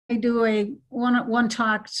do a one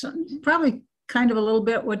talk, probably kind of a little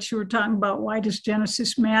bit what you were talking about. Why does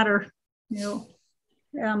Genesis matter? You know,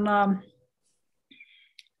 and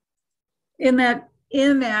in that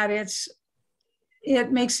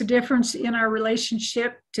it makes a difference in our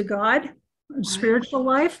relationship to God, and spiritual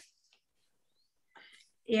life,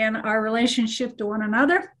 in our relationship to one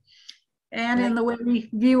another, and in the way we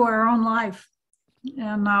view our own life.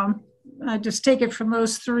 And I just take it from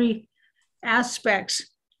those three aspects.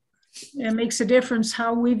 It makes a difference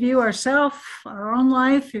how we view ourselves, our own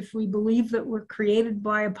life, if we believe that we're created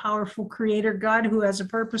by a powerful creator God who has a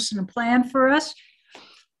purpose and a plan for us,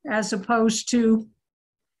 as opposed to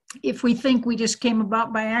if we think we just came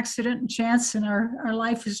about by accident and chance and our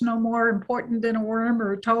life is no more important than a worm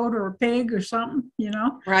or a toad or a pig or something, you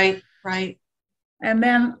know? Right. And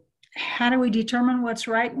then how do we determine what's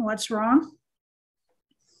right and what's wrong?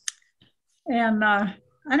 And I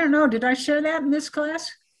don't know, did I share that in this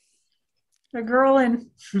class? A girl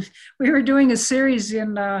we were doing a series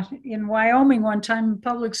in Wyoming one time in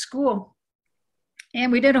public school.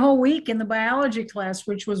 And we did a whole week in the biology class,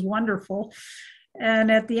 which was wonderful.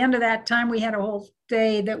 And at the end of that time, we had a whole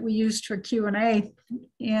day that we used for Q&A.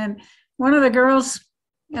 And one of the girls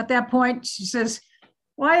at that point, she says,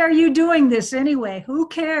 "Why are you doing this anyway? Who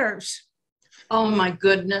cares?" Oh my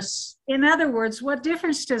goodness. In other words, what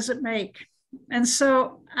difference does it make? And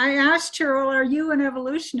so I asked her, "Well, are you an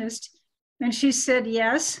evolutionist?" And she said,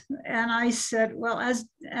 "Yes." And I said, "Well,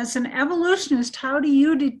 as an evolutionist, how do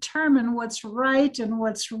you determine what's right and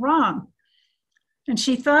what's wrong?" And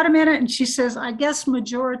she thought a minute and she says, "I guess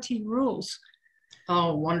majority rules."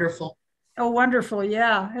 Oh, wonderful. Oh, wonderful.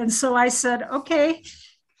 Yeah. And so I said, "Okay,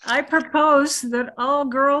 I propose that all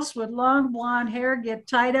girls with long blonde hair get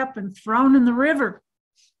tied up and thrown in the river."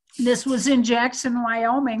 This was in Jackson,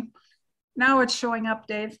 Wyoming. Now it's showing up,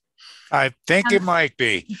 Dave. I think it might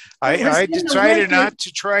be. I decided not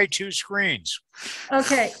to try two screens.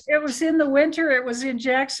 Okay. It was in the winter. It was in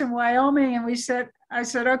Jackson, Wyoming. And I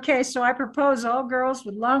said, "Okay, so I propose all girls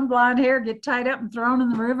with long blonde hair get tied up and thrown in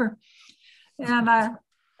the river." And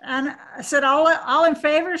I said, all in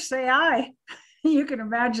favor, say aye. You can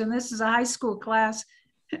imagine this is a high school class.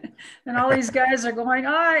 And all these guys are going,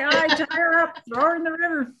 "Aye, tie her up, throw her in the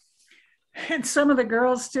river." And some of the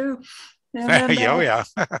girls too. And then yeah.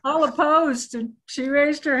 all opposed. And she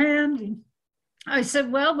raised her hand. And I said,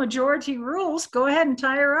 "Well, majority rules. Go ahead and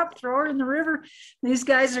tie her up, throw her in the river." These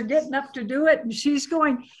guys are getting up to do it. And she's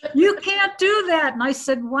going, "You can't do that." And I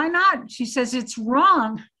said, "Why not?" She says, "It's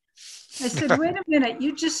wrong." I said, "Wait a minute.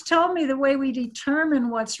 You just told me the way we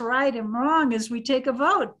determine what's right and wrong is we take a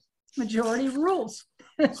vote. Majority rules.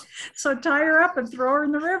 So tie her up and throw her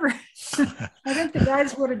in the river." I think the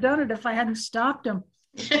guys would have done it if I hadn't stopped them.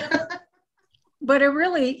 But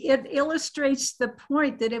it illustrates the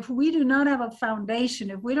point that if we do not have a foundation,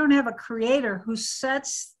 if we don't have a creator who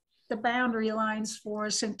sets the boundary lines for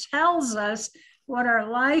us and tells us what our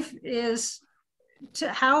life is,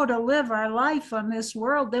 how to live our life on this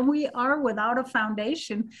world, then we are without a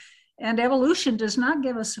foundation. And evolution does not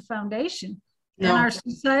give us a foundation. No. In our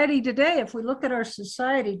society today, if we look at our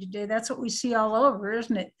society today, that's what we see all over,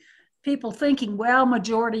 isn't it? People thinking, well,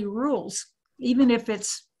 majority rules, even if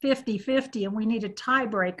it's 50-50 and we need a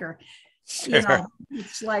tiebreaker. You know,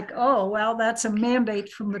 it's like, oh, well, that's a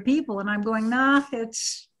mandate from the people. And I'm going, nah,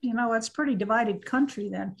 it's pretty divided country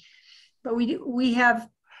then. But we have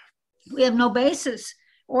no basis.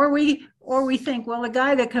 Or we think, well, the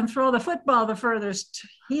guy that can throw the football the furthest,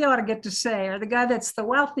 he ought to get to say, or the guy that's the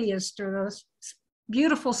wealthiest, or the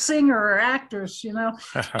beautiful singer or actors, you know.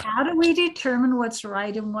 How do we determine what's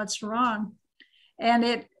right and what's wrong? And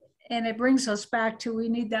it brings us back to, we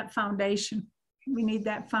need that foundation. We need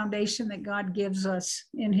that foundation that God gives us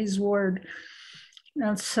in his word.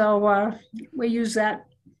 And so we use that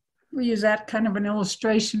kind of an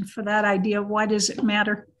illustration for that idea of why does it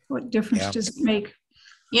matter? What difference does it make?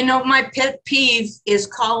 You know, my pet peeve is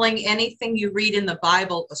calling anything you read in the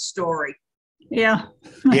Bible a story. Yeah.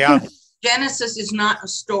 Yeah. Genesis is not a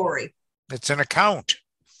story. It's an account.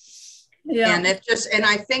 Yeah. And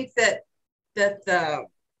I think that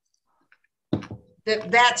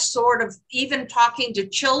sort of, even talking to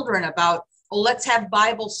children about, oh, let's have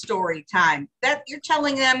Bible story time, that you're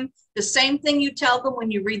telling them the same thing you tell them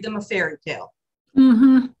when you read them a fairy tale.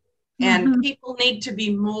 Mm-hmm. And people need to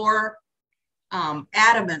be more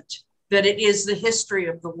adamant that it is the history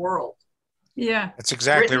of the world. Yeah, that's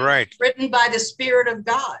exactly right. Written by the Spirit of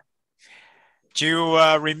God. Do you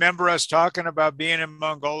remember us talking about being in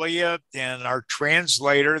Mongolia, and our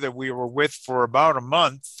translator that we were with for about a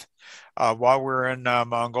month while we were in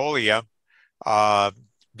Mongolia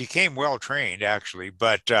became well trained actually,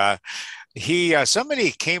 but he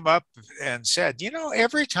somebody came up and said, you know,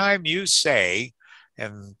 every time you say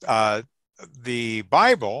and the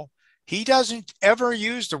Bible, he doesn't ever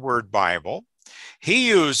use the word Bible. He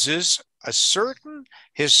uses a certain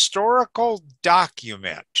historical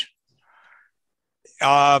document,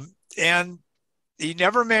 and he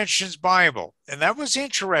never mentions Bible. And that was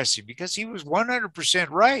interesting because he was 100%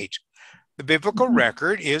 right. The biblical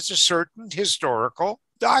record is a certain historical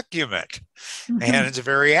document, and it's a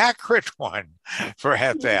very accurate one for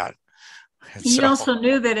that. He also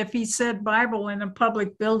knew that if he said Bible in a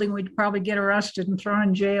public building, we'd probably get arrested and thrown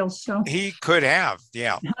in jail. So he could have,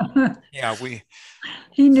 yeah.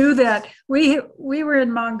 He knew that. We were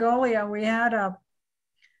in Mongolia. We had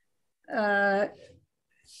a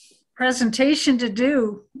presentation to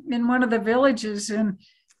do in one of the villages,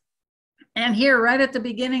 and here, right at the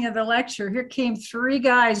beginning of the lecture, here came three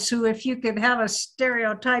guys who, if you could have a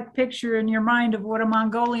stereotype picture in your mind of what a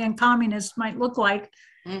Mongolian communist might look like,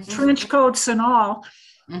 trench coats and all,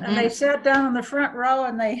 and they sat down in the front row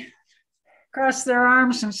and they crossed their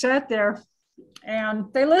arms and sat there, and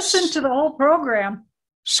they listened to the whole program.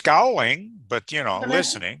 Scowling, but, you know,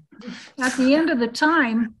 listening. At the end of the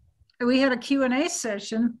time, we had a Q&A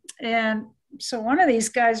session, and so one of these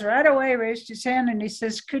guys right away raised his hand and he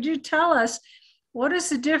says, could you tell us what is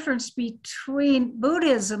the difference between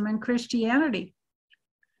Buddhism and Christianity?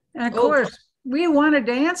 And of course, we wanted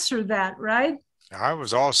to answer that, right? I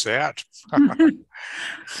was all set.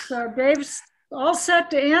 So Dave's all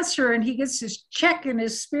set to answer, and he gets this check in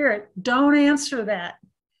his spirit. Don't answer that.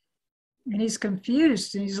 And he's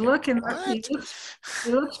confused, and he's looking. He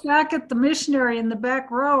looks back at the missionary in the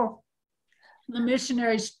back row. The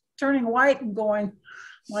missionary's turning white and going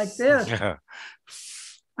like this. Yeah.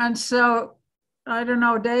 And so, I don't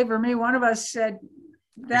know, Dave or me, one of us said,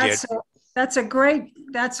 that's a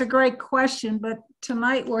great question, but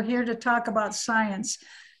tonight we're here to talk about science.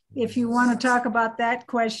 If you want to talk about that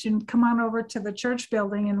question, come on over to the church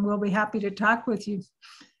building and we'll be happy to talk with you,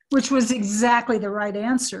 which was exactly the right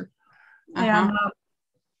answer. And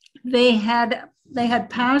they had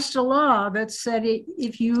passed a law that said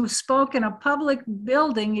if you spoke in a public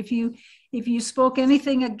building, if you spoke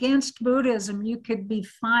anything against Buddhism, you could be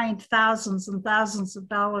fined thousands and thousands of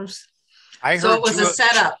dollars. So it was a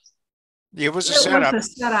setup. It was a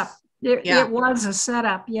setup. It was a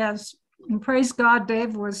setup, yes. And praise God,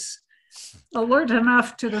 Dave was alert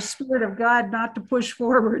enough to the Spirit of God not to push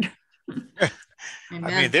forward. Amen.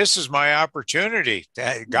 I mean, this is my opportunity.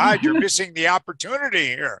 God, you're missing the opportunity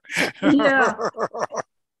here. Yeah.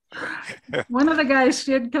 One of the guys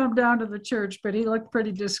did come down to the church, but he looked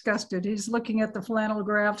pretty disgusted. He's looking at the flannel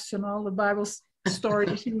graphs and all the Bible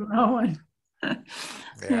stories, you know. And,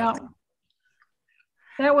 yeah.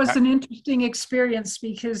 That was an interesting experience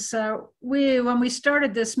because when we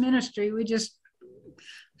started this ministry, we just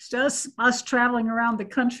us traveling around the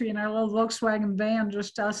country in our little Volkswagen van,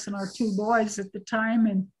 just us and our two boys at the time,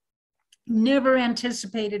 and never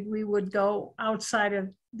anticipated we would go outside of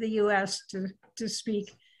the U.S. to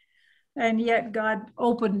speak. And yet God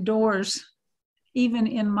opened doors, even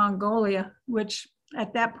in Mongolia, which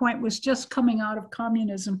at that point was just coming out of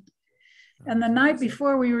communism. And the night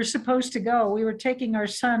before we were supposed to go, we were taking our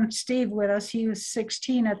son, Steve, with us. He was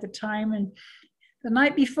 16 at the time. And the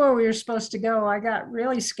night before we were supposed to go, I got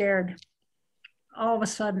really scared all of a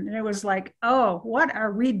sudden. And it was like, oh, what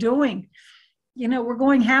are we doing? You know, we're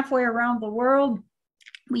going halfway around the world.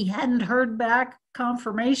 We hadn't heard back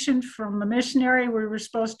confirmation from the missionary we were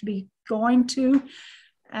supposed to be going to.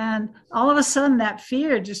 And all of a sudden that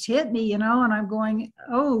fear just hit me, you know, and I'm going,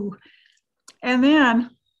 oh. And then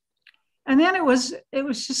it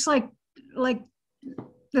was just like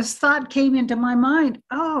this thought came into my mind,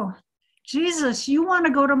 oh, Jesus, you want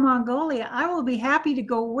to go to Mongolia? I will be happy to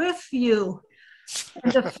go with you.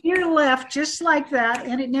 And the fear left just like that,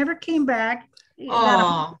 and it never came back.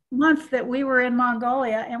 That month that we were in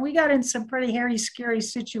Mongolia, and we got in some pretty hairy, scary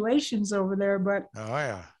situations over there. But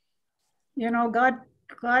you know,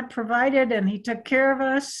 God provided, and He took care of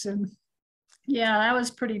us, and yeah, that was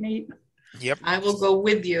pretty neat. Yep. I will go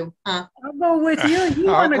with you. Huh? I'll go with you. You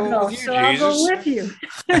want to go, so I'll go with you.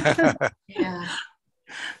 Yeah.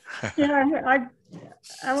 Yeah,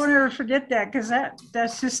 I won't ever forget that, because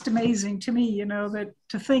that's just amazing to me, you know, that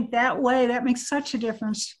to think that way, that makes such a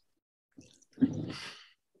difference.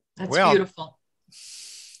 That's beautiful.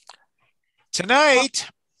 Tonight,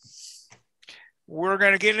 we're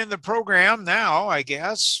going to get in the program now, I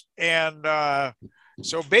guess. And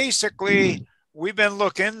so basically, we've been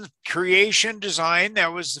looking creation design.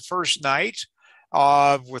 That was the first night.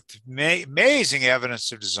 with amazing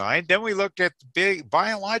evidence of design. Then we looked at the big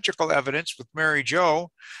biological evidence with Mary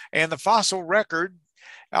Jo and the fossil record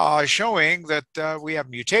showing that we have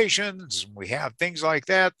mutations, we have things like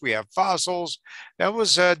that, we have fossils. That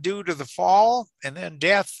was due to the fall and then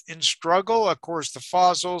death in struggle. Of course, the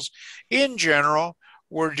fossils in general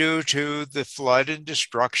were due to the flood and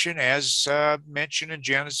destruction as mentioned in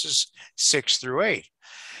Genesis 6 through 8.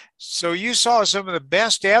 So you saw some of the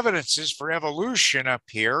best evidences for evolution up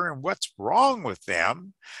here and what's wrong with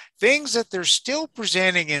them, things that they're still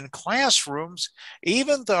presenting in classrooms,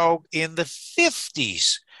 even though in the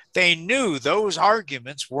 50s they knew those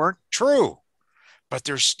arguments weren't true, but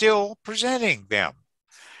they're still presenting them.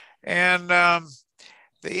 And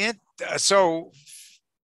so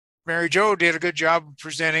Mary Jo did a good job of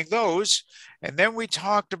presenting those. And then we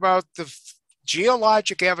talked about the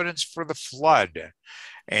geologic evidence for the flood.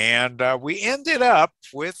 And we ended up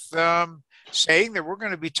with saying that we're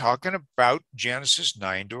going to be talking about Genesis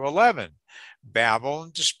 9 to 11, Babel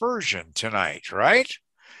and dispersion tonight, right?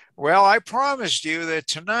 Well, I promised you that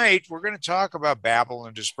tonight we're going to talk about Babel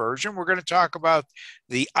and dispersion. We're going to talk about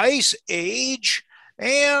the Ice Age,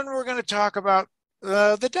 and we're going to talk about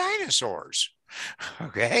the dinosaurs.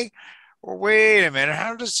 Okay. Well, wait a minute.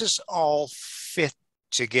 How does this all fit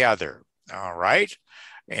together? All right.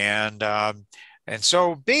 And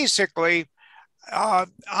so basically,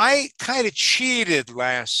 I kind of cheated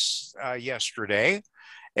yesterday,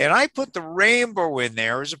 and I put the rainbow in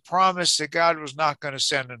there as a promise that God was not going to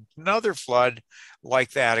send another flood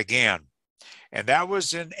like that again. And that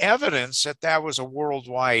was an evidence that that was a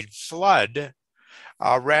worldwide flood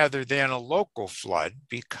rather than a local flood,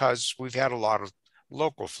 because we've had a lot of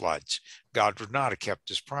local floods. God would not have kept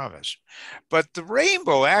his promise. But the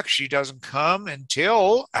rainbow actually doesn't come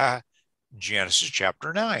until Genesis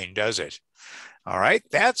chapter 9, does it? All right,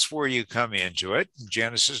 that's where you come into it,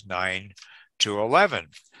 Genesis 9 to 11.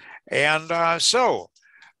 And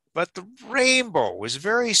but the rainbow was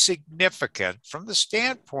very significant from the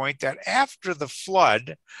standpoint that after the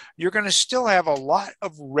flood, you're going to still have a lot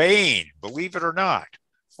of rain, believe it or not,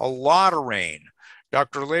 a lot of rain.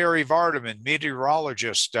 Dr. Larry Vardaman,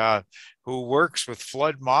 meteorologist who works with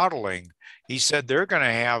flood modeling, he said they're going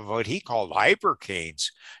to have what he called hypercanes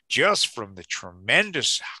just from the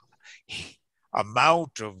tremendous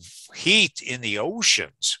amount of heat in the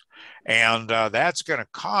oceans. And that's going to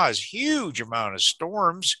cause huge amount of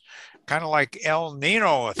storms, kind of like El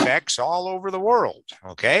Nino effects all over the world.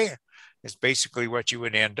 Okay. It's basically what you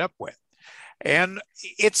would end up with. And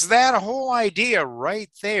it's that whole idea right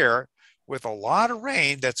there with a lot of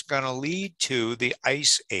rain that's going to lead to the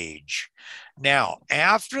ice age. Now,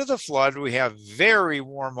 after the flood, we have very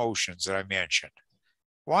warm oceans that I mentioned.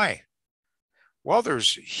 Why? Well,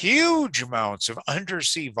 there's huge amounts of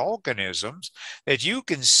undersea volcanisms that you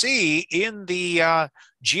can see in the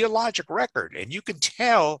geologic record, and you can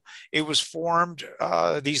tell it was formed,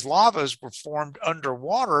 these lavas were formed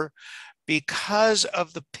underwater because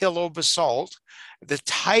of the pillow basalt, the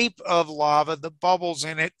type of lava, the bubbles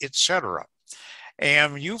in it, etc.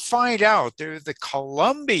 And you find out there's the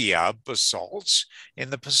Columbia basalts in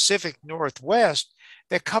the Pacific Northwest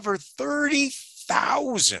that cover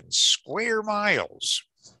 30,000 square miles.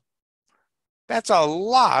 That's a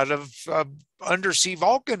lot of undersea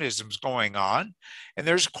volcanisms going on, and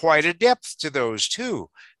there's quite a depth to those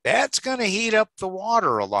too. That's going to heat up the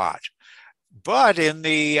water a lot. But in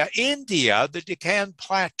the India, the Deccan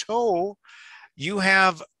Plateau, you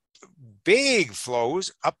have big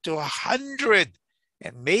flows up to 100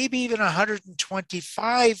 and maybe even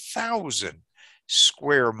 125,000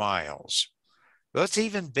 square miles. That's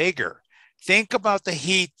even bigger. Think about the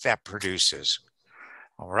heat that produces.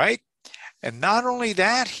 All right. And not only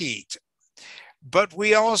that heat, but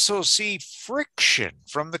we also see friction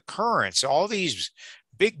from the currents, all these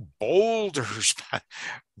big boulders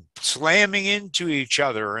slamming into each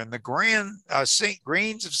other and the grains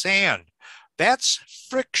of sand. That's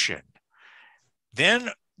friction. Then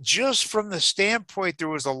just from the standpoint, there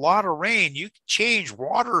was a lot of rain, you change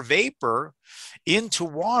water vapor into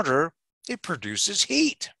water, it produces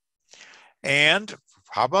heat. And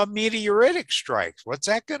how about meteoritic strikes? What's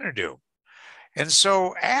that going to do? And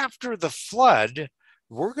so after the flood,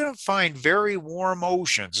 we're going to find very warm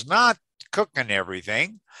oceans, not cooking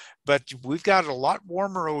everything, but we've got a lot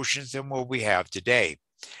warmer oceans than what we have today.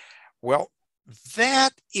 Well,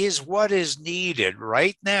 that is what is needed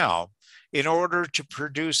right now in order to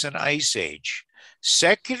produce an ice age.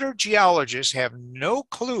 Secular geologists have no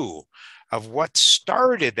clue of what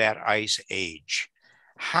started that ice age.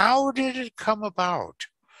 How did it come about?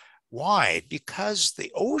 Why? Because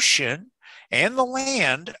the ocean and the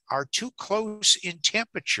land are too close in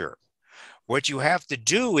temperature. What you have to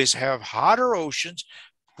do is have hotter oceans,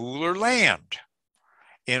 cooler land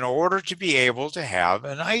in order to be able to have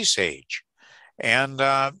an ice age. And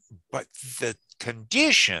but the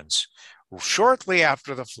conditions shortly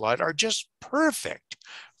after the flood are just perfect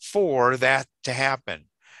for that to happen.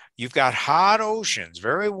 You've got hot oceans,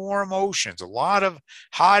 very warm oceans, a lot of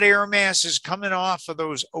hot air masses coming off of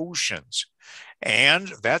those oceans.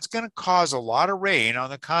 And that's going to cause a lot of rain on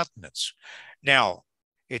the continents. Now,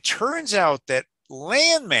 it turns out that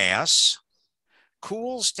landmass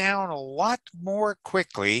cools down a lot more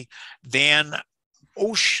quickly than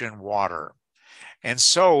ocean water. And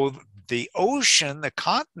so the ocean, the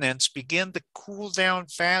continents begin to cool down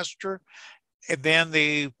faster than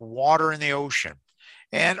the water in the ocean.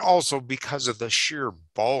 And also because of the sheer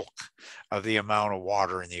bulk of the amount of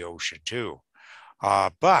water in the ocean too.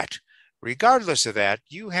 But regardless of that,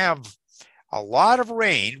 you have a lot of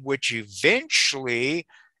rain, which eventually,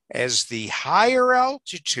 as the higher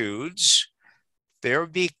altitudes, there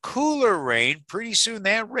would be cooler rain. Pretty soon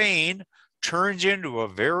that rain turns into a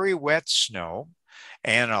very wet snow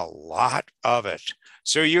and a lot of it.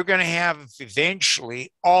 So you're going to have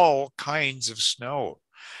eventually all kinds of snow.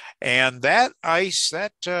 And that ice,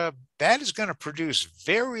 that is going to produce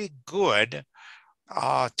very good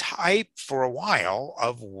type for a while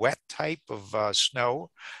of wet type of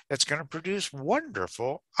snow that's going to produce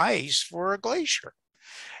wonderful ice for a glacier.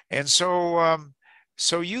 And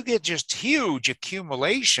so you get just huge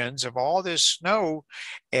accumulations of all this snow,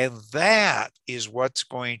 and that is what's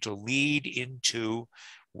going to lead into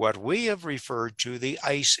what we have referred to the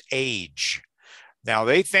ice age. Now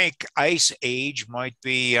they think ice age might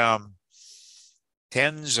be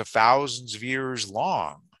tens of thousands of years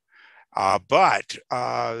long, but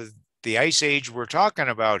the ice age we're talking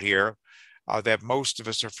about here, that most of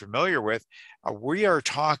us are familiar with, we are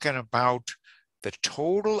talking about the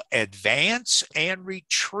total advance and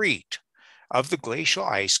retreat of the glacial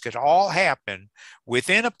ice could all happen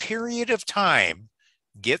within a period of time,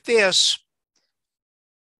 get this,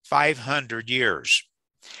 500 years.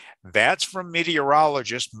 That's from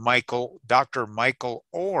meteorologist Dr. Michael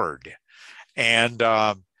Ord. And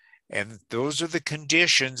those are the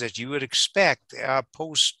conditions that you would expect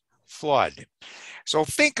post-flood. So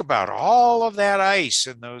think about all of that ice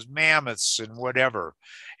and those mammoths and whatever.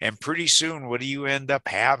 And pretty soon, what do you end up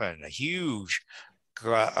having? A huge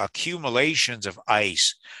accumulations of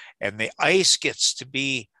ice. And the ice gets to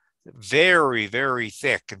be very, very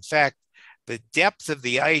thick. In fact, the depth of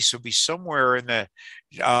the ice will be somewhere in the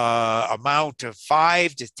amount of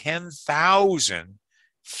 5 to 10,000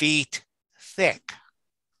 feet thick,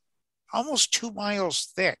 almost 2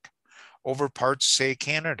 miles thick over parts, say,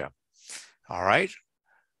 Canada. All right.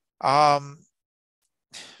 But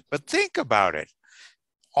think about it.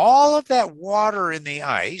 All of that water in the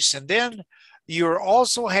ice, and then you're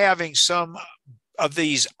also having some of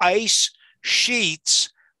these ice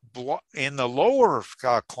sheets in the lower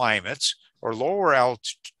climates or lower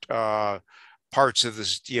parts of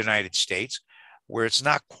the United States, where it's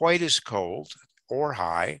not quite as cold or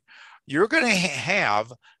high. You're going to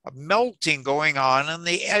have a melting going on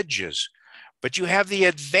the edges, but you have the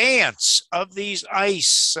advance of these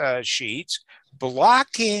ice sheets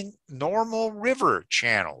blocking normal river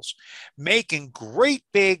channels, making great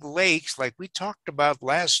big lakes like we talked about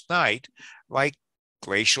last night, like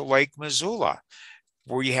Glacial Lake Missoula,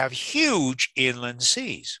 where you have huge inland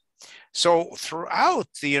seas. So throughout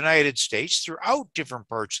the United States, throughout different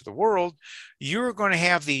parts of the world, you're going to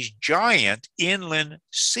have these giant inland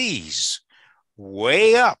seas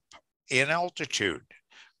way up in altitude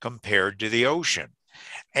compared to the ocean.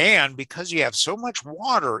 And because you have so much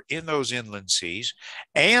water in those inland seas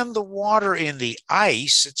and the water in the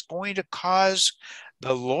ice, it's going to cause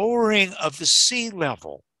the lowering of the sea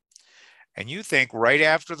level. And you think right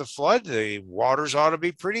after the flood, the waters ought to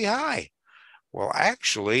be pretty high. Well,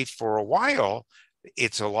 actually, for a while,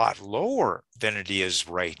 it's a lot lower than it is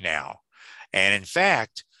right now. And in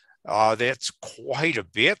fact, that's quite a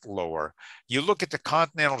bit lower. You look at the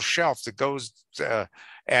continental shelf that goes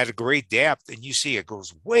at a great depth, and you see it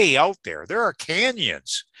goes way out there. There are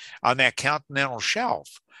canyons on that continental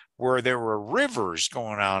shelf where there were rivers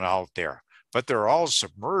going on out there, but they're all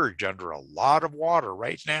submerged under a lot of water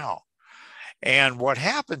right now. And what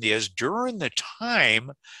happened is during the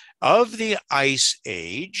time of the ice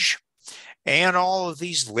age and all of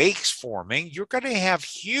these lakes forming, you're going to have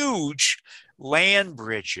huge land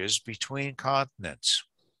bridges between continents.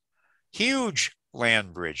 Huge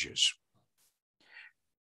land bridges.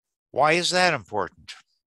 Why is that important?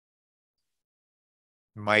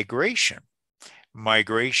 Migration.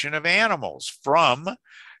 migration of animals from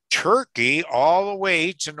Turkey all the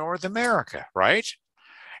way to North America, right?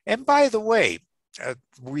 And by the way,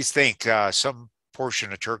 we think some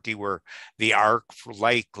portion of Turkey where the ark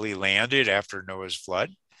likely landed after Noah's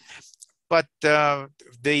flood. But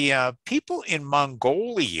the people in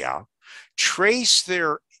Mongolia trace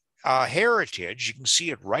their heritage. You can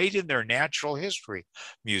see it right in their Natural History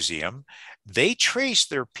Museum. They trace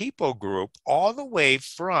their people group all the way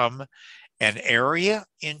from an area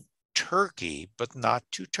in Turkey, but not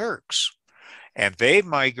to Turks. And they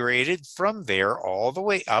migrated from there all the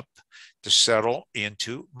way up to settle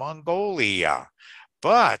into Mongolia.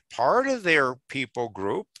 But part of their people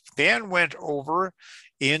group then went over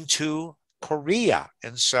into Korea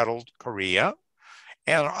and settled Korea.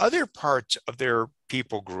 And other parts of their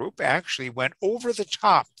people group actually went over the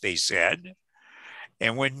top, they said.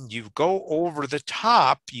 And when you go over the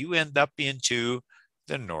top, you end up into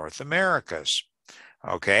the North Americas,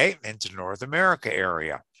 okay, into North America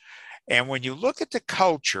area. And when you look at the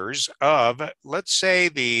cultures of, let's say,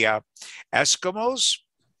 the Eskimos,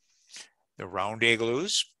 the round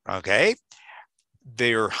igloos, okay,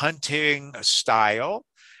 their hunting style,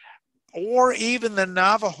 or even the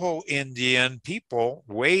Navajo Indian people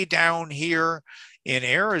way down here in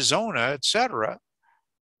Arizona, etc.,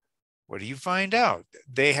 what do you find out?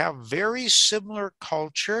 They have very similar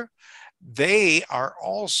culture. They are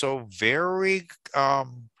also very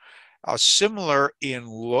similar in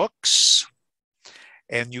looks.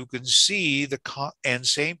 And you can see and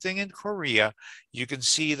same thing in Korea, you can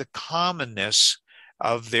see the commonness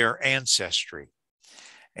of their ancestry.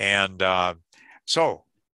 And so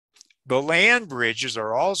the land bridges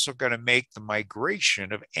are also going to make the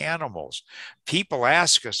migration of animals. People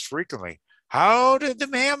ask us frequently, how did the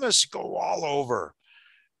mammoths go all over?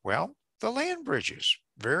 Well, the land bridges,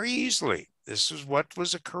 very easily. This is what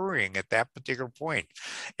was occurring at that particular point.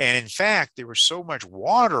 And in fact, there was so much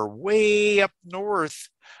water way up north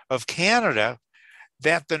of Canada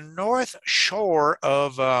that the north shore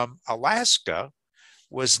of Alaska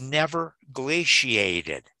was never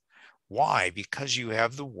glaciated. Why? Because you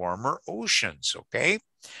have the warmer oceans, okay?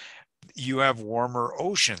 You have warmer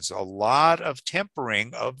oceans, a lot of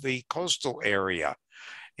tempering of the coastal area.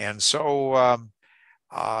 And so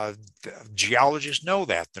geologists know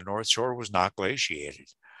that the North Shore was not glaciated.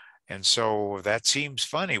 And so that seems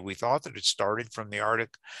funny. We thought that it started from the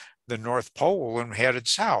Arctic, the North Pole, and headed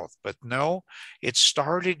south. But no, it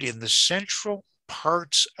started in the central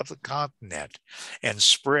parts of the continent and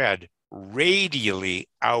spread radially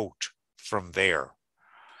out from there.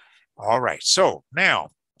 All right, so now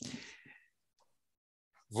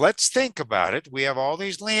let's think about it. We have all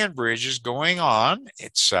these land bridges going on,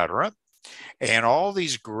 etc., and all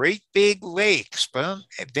these great big lakes. But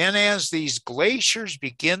then as these glaciers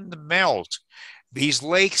begin to melt, these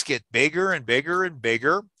lakes get bigger and bigger and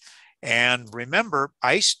bigger. And remember,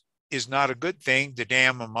 ice is not a good thing to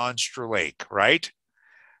dam a monster lake, right?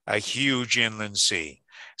 A huge inland sea.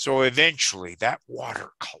 So eventually that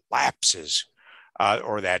water collapses,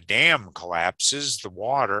 or that dam collapses, the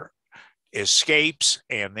water escapes,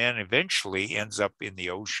 and then eventually ends up in the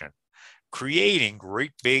ocean, creating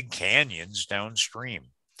great big canyons downstream.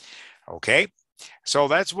 Okay, so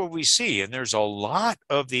that's what we see. And there's a lot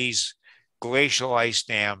of these glacial ice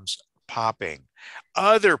dams popping.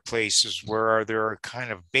 Other places where there are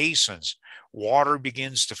kind of basins, water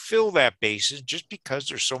begins to fill that basin just because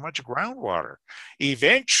there's so much groundwater.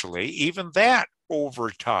 Eventually, even that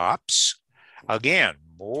overtops, again,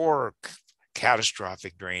 more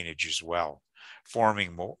catastrophic drainage as well,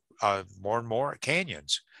 forming more and more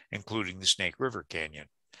canyons, including the Snake River Canyon.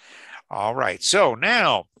 All right, so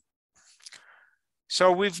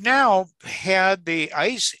we've now had the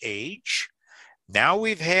ice age. Now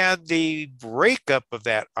we've had the breakup of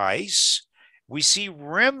that ice. We see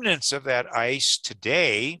remnants of that ice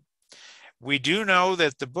today. We do know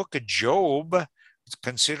that the book of Job is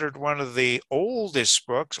considered one of the oldest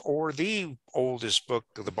books, or the oldest book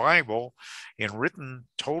of the Bible in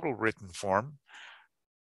total written form,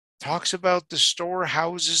 talks about the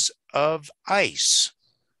storehouses of ice.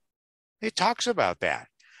 It talks about that.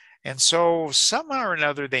 And so somehow or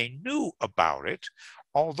another they knew about it,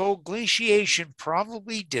 although glaciation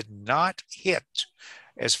probably did not hit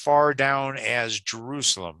as far down as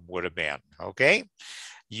Jerusalem would have been, okay?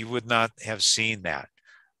 You would not have seen that.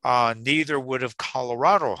 Neither would have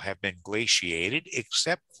Colorado have been glaciated,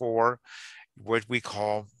 except for what we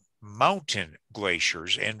call mountain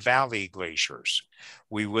glaciers and valley glaciers.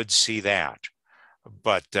 We would see that.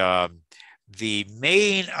 But the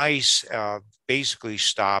main ice basically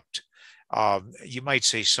stopped, you might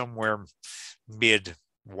say, somewhere mid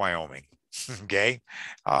Wyoming. okay,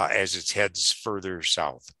 as it heads further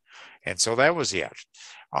south. And so that was it.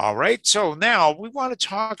 All right. So now we want to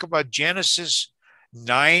talk about Genesis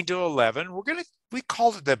 9 to 11. We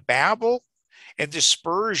called it the Babel and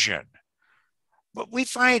dispersion. But we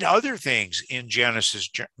find other things in Genesis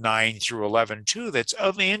 9 through 11 too that's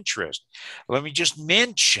of interest. Let me just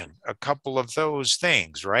mention a couple of those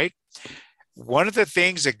things, right? One of the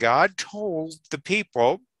things that God told the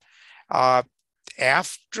people uh,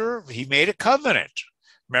 after he made a covenant.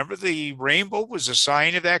 Remember, the rainbow was a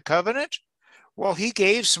sign of that covenant? Well, he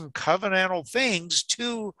gave some covenantal things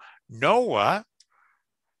to Noah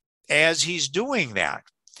as he's doing that.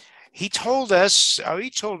 He told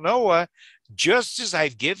Noah, just as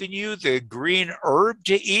I've given you the green herb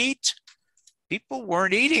to eat, people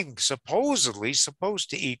weren't supposedly supposed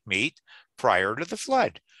to eat meat prior to the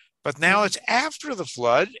flood. But now it's after the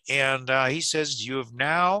flood, and he says, you have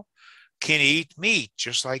now can eat meat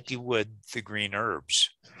just like you would the green herbs.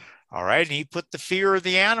 All right. And he put the fear of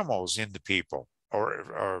the animals into people,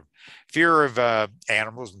 or fear of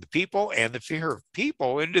animals into people, and the fear of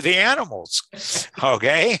people into the animals.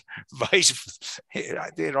 Okay.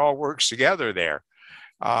 It all works together there.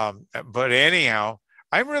 But anyhow,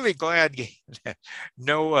 I'm really glad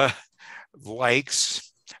Noah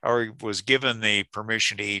likes or was given the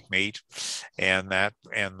permission to eat meat, and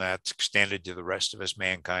that's extended to the rest of us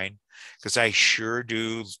mankind, because I sure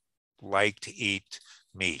do like to eat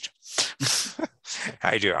meat.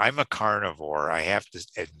 I do. I'm a carnivore. I have to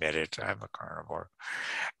admit it. I'm a carnivore.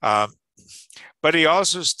 But he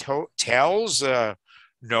also tells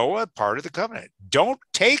Noah, part of the covenant, don't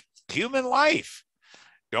take human life.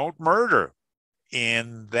 Don't murder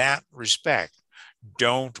in that respect.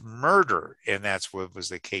 Don't murder. And that's what was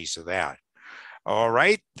the case of that. All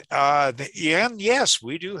right. And yes,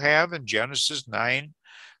 we do have in Genesis 9,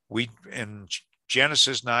 we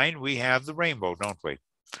have the rainbow, don't we?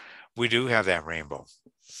 We do have that rainbow.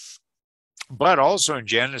 But also in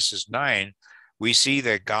Genesis 9, we see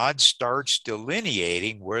that God starts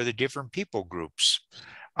delineating where the different people groups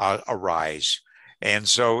arise. And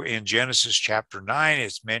so in Genesis chapter 9,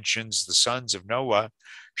 it mentions the sons of Noah,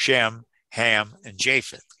 Shem, Ham, and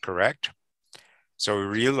Japheth, correct? So we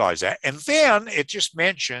realize that. And then it just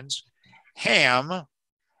mentions Ham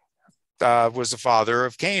was the father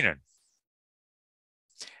of Canaan.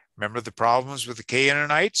 Remember the problems with the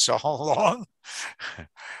Canaanites all along?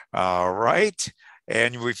 All right.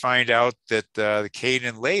 And we find out that the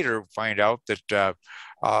Canaan later find out that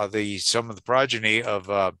some of the progeny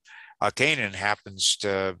of Canaan happens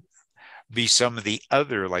to be some of the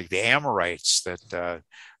other, like the Amorites, that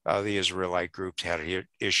the Israelite groups had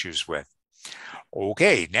issues with.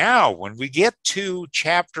 Okay, now when we get to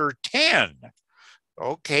chapter 10,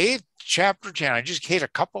 okay, chapter 10, I just hit a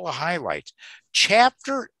couple of highlights.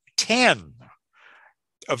 Chapter 10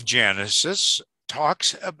 of Genesis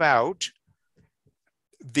talks about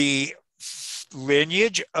the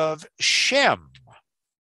lineage of Shem.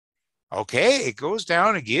 Okay, it goes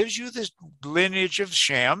down and gives you this lineage of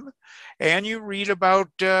Shem, and you read about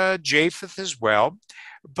Japheth as well.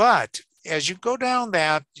 But as you go down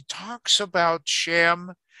that, it talks about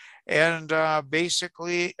Shem, and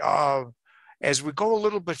basically, as we go a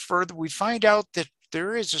little bit further, we find out that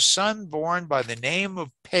there is a son born by the name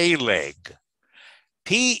of Peleg,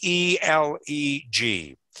 Peleg.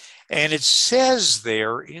 And it says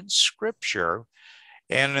there in scripture,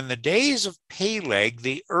 and in the days of Peleg,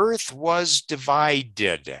 the earth was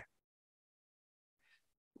divided.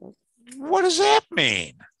 What does that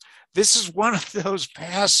mean? This is one of those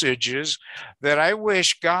passages that I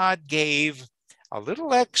wish God gave a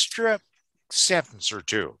little extra sentence or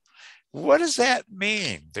two. What does that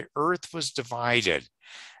mean? The earth was divided.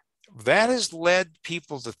 That has led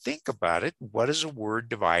people to think about it. What does a word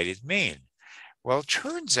divided mean? Well, it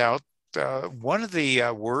turns out one of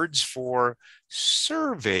the words for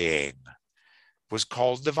surveying was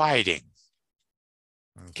called dividing.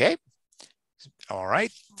 Okay. All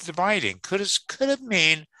right. Dividing could have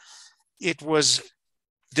mean it was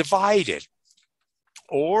divided,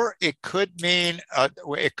 or it could mean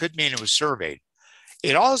it was surveyed.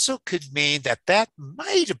 It also could mean that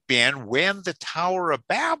might have been when the Tower of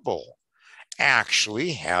Babel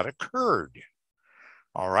actually had occurred.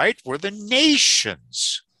 All right, where the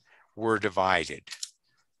nations were divided.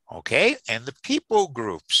 Okay, and the people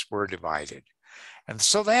groups were divided. And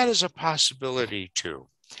so that is a possibility too.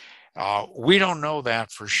 We don't know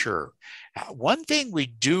that for sure. One thing we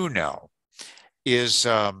do know is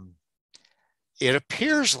it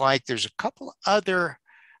appears like there's a couple other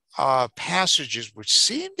passages which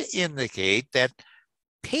seem to indicate that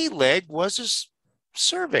Peleg was a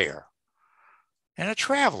surveyor and a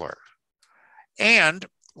traveler. And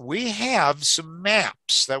we have some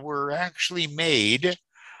maps that were actually made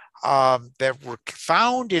that were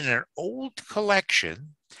found in an old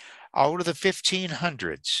collection out of the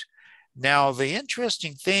 1500s. Now, the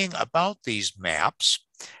interesting thing about these maps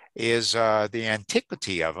is the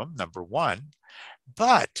antiquity of them, number one,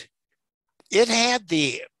 but it had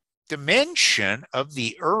the dimension of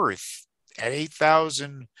the Earth at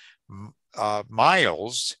 8,000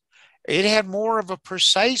 miles. It had more of a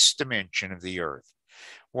precise dimension of the Earth.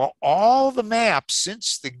 Well, all the maps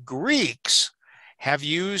since the Greeks have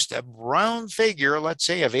used a round figure, let's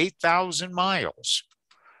say, of 8,000 miles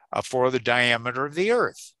for the diameter of the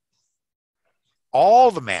Earth.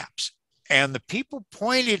 All the maps. And the people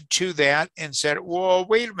pointed to that and said, well,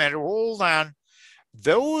 wait a minute, hold on.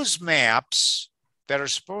 Those maps that are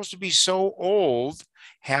supposed to be so old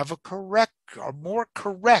have a more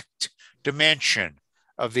correct dimension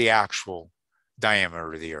of the actual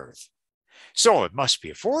diameter of the Earth. So it must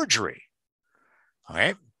be a forgery. All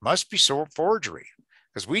right, must be so forgery,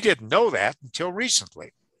 because we didn't know that until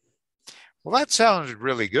recently. Well, that sounded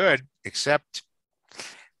really good, except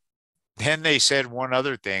then they said one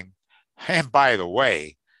other thing. And by the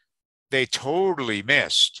way, they totally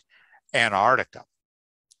missed Antarctica.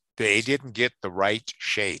 They didn't get the right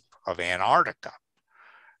shape of Antarctica.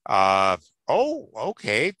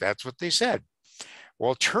 Okay, that's what they said.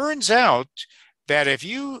 Well, it turns out that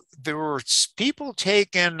there were people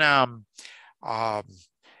taking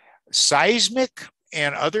seismic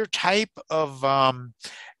and other type of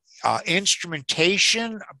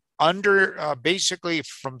instrumentation under basically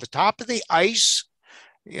from the top of the ice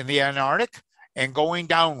in the Antarctic and going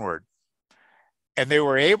downward. And they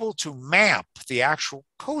were able to map the actual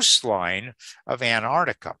coastline of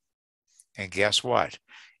Antarctica. And guess what?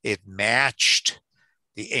 It matched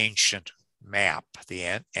the ancient map,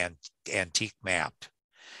 the antique map,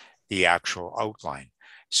 the actual outline.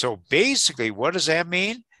 So basically, what does that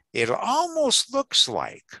mean? It almost looks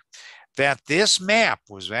like that this map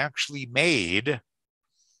was actually made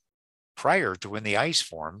prior to when the ice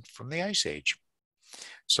formed from the Ice Age.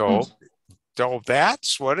 So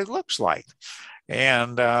that's what it looks like.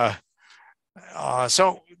 And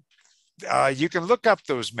so you can look up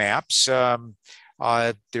those maps.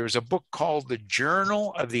 There's a book called The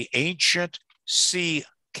Journal of the Ancient Sea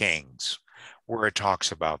Kings, where it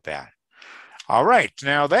talks about that. All right,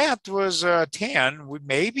 now that was 10.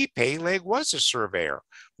 Maybe Peleg was a surveyor.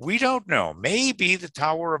 We don't know. Maybe the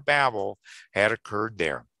Tower of Babel had occurred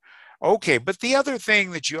there. Okay, but the other thing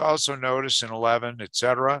that you also notice in 11,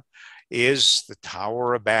 etc., is the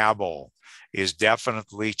Tower of Babel is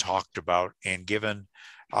definitely talked about and given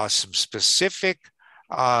some specific,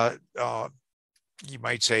 you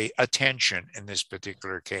might say, attention in this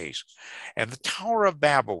particular case. And the Tower of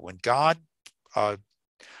Babel, when God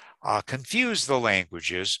confused the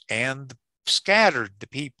languages and scattered the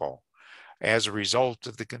people as a result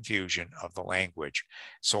of the confusion of the language.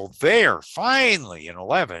 So there, finally, in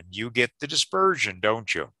 11, you get the dispersion,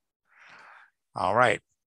 don't you? All right.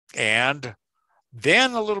 And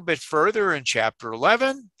then a little bit further in chapter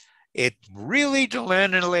 11, it really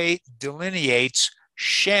delineates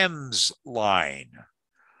Shem's line,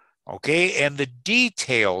 okay, and the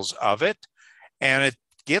details of it. And it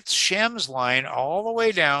gets Shem's line all the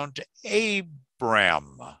way down to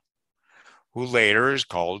Abram, who later is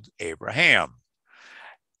called Abraham.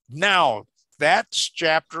 Now, that's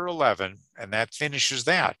chapter 11, and that finishes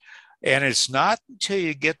that. And it's not until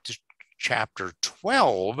you get to chapter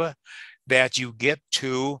 12 that you get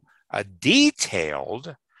to a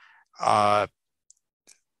detailed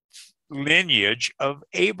lineage of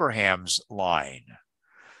Abraham's line.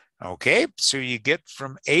 Okay, so you get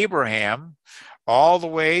from Abraham all the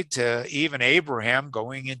way to even Abraham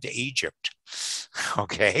going into Egypt.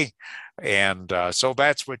 Okay, and so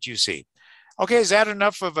that's what you see. Okay, is that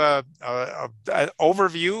enough of a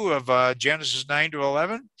overview of Genesis 9 to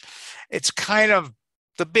 11? It's kind of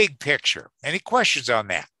the big picture. Any questions on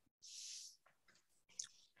that?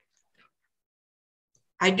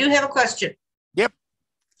 I do have a question. Yep.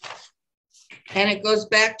 And it goes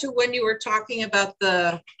back to when you were talking about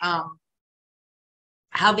the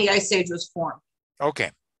how the Ice Age was formed.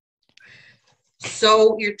 Okay.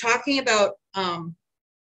 So you're talking about all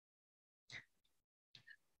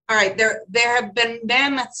right, there have been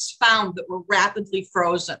mammoths found that were rapidly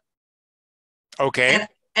frozen. Okay.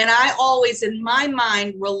 And I always, in my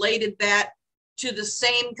mind, related that to the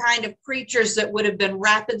same kind of creatures that would have been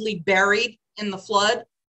rapidly buried in the flood.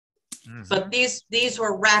 Mm-hmm. But these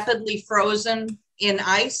were rapidly frozen in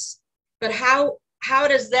ice. But how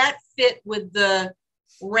does that fit with the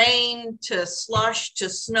rain to slush to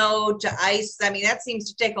snow to ice? I mean, that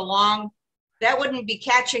seems to take a long That wouldn't be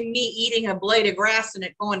catching me eating a blade of grass and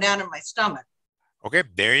it going down in my stomach. Okay,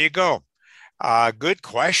 there you go. Good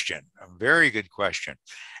question. A very good question.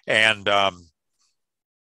 And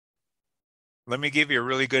let me give you a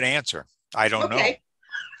really good answer. I don't know. Okay.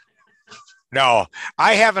 No,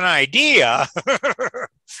 I have an idea.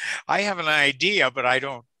 I have an idea, but I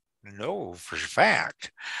don't know for a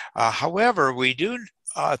fact. However, we do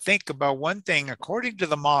think about one thing according to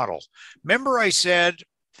the model. Remember, I said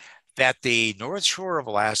that the North Shore of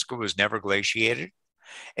Alaska was never glaciated?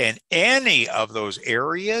 And any of those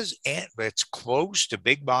areas that's close to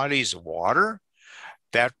big bodies of water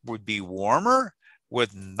that would be warmer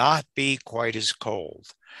would not be quite as cold.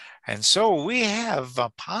 And so we have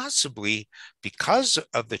possibly, because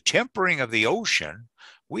of the tempering of the ocean,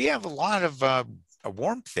 we have a lot of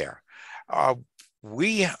warmth there.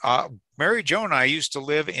 Mary Jo and I used to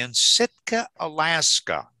live in Sitka,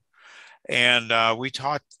 Alaska. And we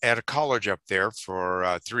taught at a college up there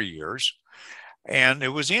for 3 years. And it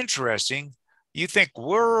was interesting. You think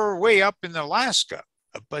we're way up in Alaska,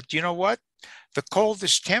 but you know what? The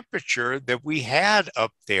coldest temperature that we had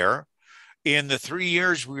up there in the 3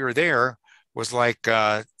 years we were there was like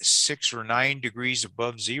 6 or 9 degrees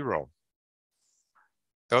above zero.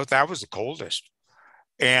 So that was the coldest.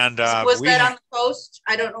 And was that on the coast?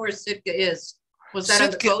 I don't know where Sitka is. Was that on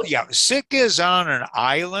the coast? Yeah, Sitka is on an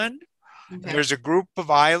island. Okay. There's a group of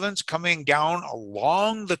islands coming down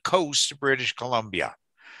along the coast of British Columbia.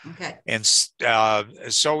 Okay. And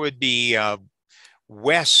so it'd be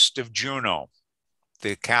west of Juneau,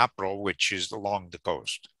 the capital, which is along the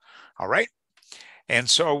coast. All right. And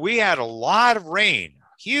so we had a lot of rain,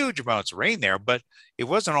 huge amounts of rain there, but it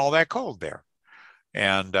wasn't all that cold there.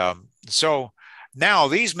 And so now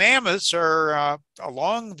these mammoths are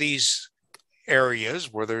along these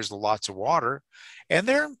areas where there's lots of water, and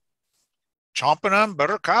they're chomping on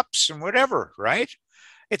buttercups and whatever, right?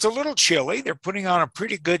 It's a little chilly. They're putting on a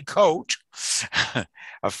pretty good coat,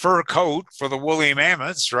 a fur coat for the woolly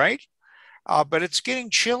mammoths, right? But it's getting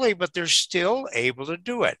chilly, but they're still able to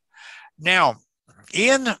do it. Now,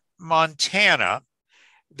 in Montana,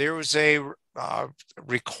 there was a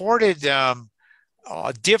recorded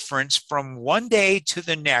difference from one day to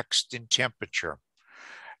the next in temperature.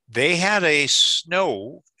 They had a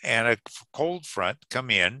snow and a cold front come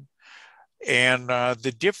in, and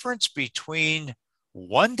the difference between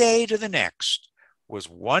one day to the next was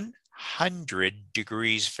 100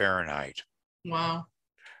 degrees Fahrenheit. Wow.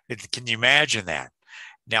 Can you imagine that?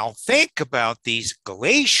 Now think about these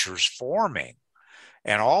glaciers forming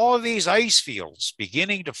and all of these ice fields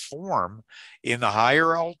beginning to form in the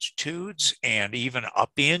higher altitudes and even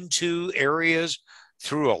up into areas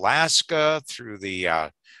through Alaska, through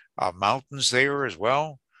the mountains there as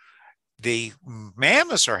well. The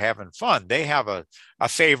mammoths are having fun. They have a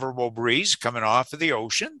favorable breeze coming off of the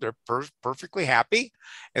ocean. They're perfectly happy.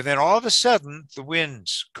 And then all of a sudden, the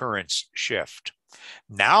wind's currents shift.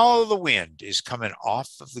 Now the wind is coming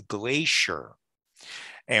off of the glacier.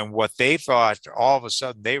 And what they thought, all of a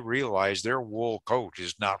sudden, they realized their wool coat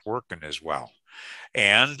is not working as well.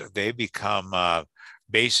 And they become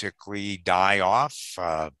basically die off,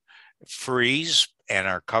 freeze, and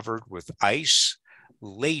are covered with ice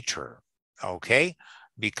later. Okay,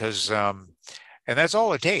 because and that's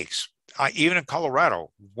all it takes. Even in Colorado,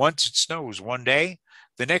 once it snows one day,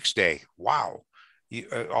 the next day, wow,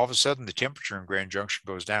 all of a sudden the temperature in Grand Junction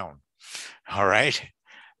goes down. All right,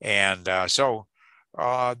 and so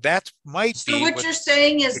that might so be. So what you're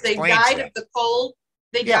saying is they died of the cold.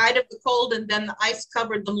 They died of the cold, and then the ice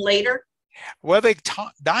covered them later. Well, they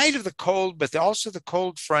died of the cold, but also the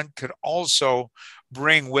cold front could also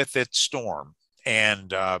bring with it storm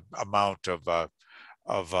and amount of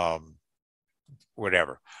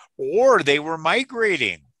whatever, or they were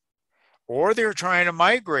migrating, or they were trying to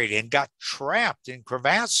migrate and got trapped in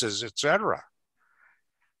crevasses, etc.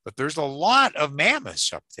 But there's a lot of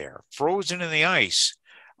mammoths up there, frozen in the ice.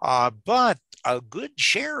 But a good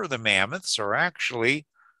share of the mammoths are actually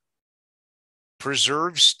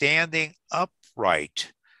preserved standing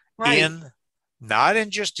upright, in not in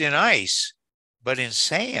just in ice, but in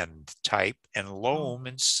sand type and loam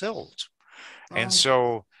and silt. And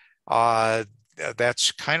so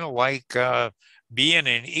that's kind of like being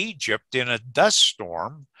in Egypt in a dust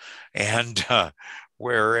storm, and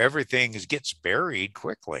where everything gets buried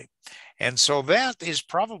quickly. And so that is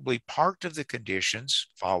probably part of the conditions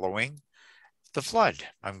following the flood,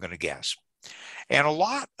 I'm going to guess. And a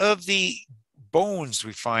lot of the bones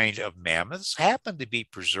we find of mammoths happen to be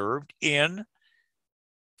preserved in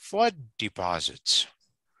flood deposits,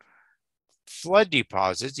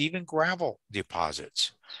 even gravel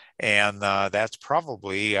deposits. And that's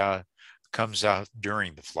probably comes out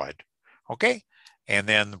during the flood. Okay. And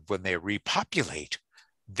then when they repopulate,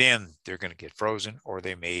 then they're going to get frozen, or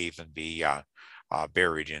they may even be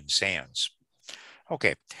buried in sands.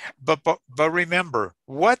 Okay, but remember,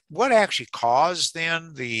 what actually caused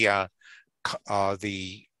then the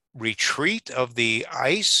retreat of the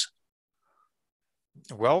ice?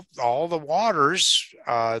 Well, all the waters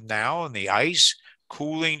now and the ice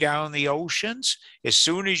cooling down the oceans. As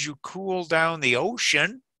soon as you cool down the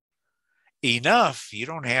ocean enough, you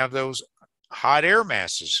don't have those hot air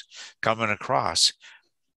masses coming across,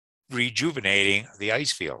 rejuvenating the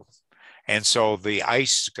ice field. And so the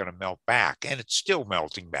ice is going to melt back, and it's still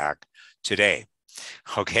melting back today.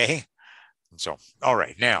 Okay. So, all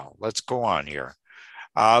right, now let's go on here.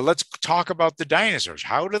 Let's talk about the dinosaurs.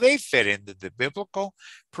 How do they fit into the biblical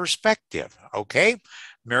perspective? Okay.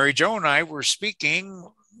 Mary Jo and I were speaking,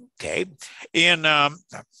 okay, in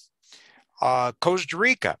Costa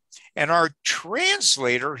Rica. And our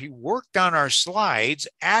translator, he worked on our slides,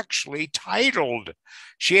 actually titled,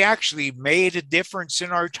 she actually made a difference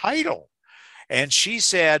in our title. And she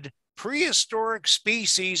said, prehistoric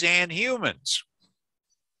species and humans.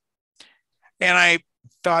 And I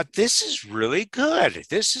thought, this is really good.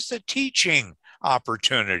 This is a teaching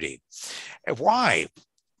opportunity. Why?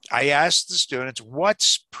 I asked the students,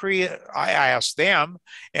 I asked them,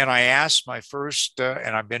 and I asked my first,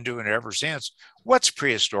 and I've been doing it ever since, what's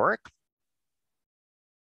prehistoric?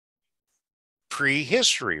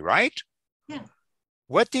 Prehistory, right? Yeah.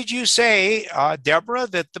 What did you say, Deborah,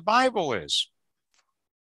 that the Bible is?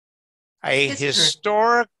 A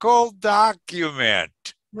historical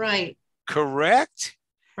document. Right. Correct?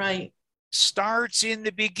 Right. Starts in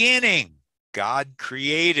the beginning. God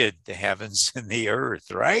created the heavens and the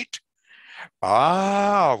earth, right?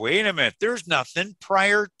 Ah, wait a minute. There's nothing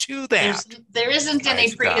prior to that. There isn't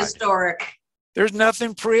any prehistoric. God. There's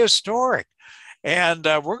nothing prehistoric. And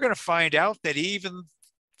we're going to find out that even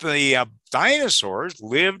the dinosaurs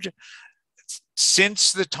lived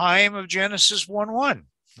since the time of Genesis 1:1.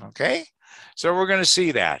 Okay? So we're going to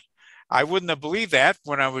see that. I wouldn't have believed that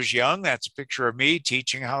when I was young. That's a picture of me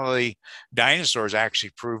teaching how the dinosaurs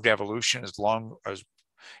actually proved evolution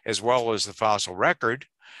as well as the fossil record.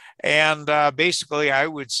 And basically, I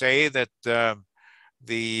would say that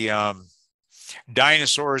the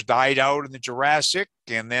dinosaurs died out in the Jurassic,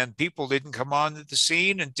 and then people didn't come onto the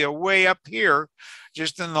scene until way up here,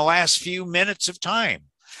 just in the last few minutes of time,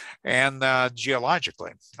 and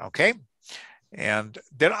geologically. Okay. And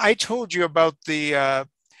then I told you about the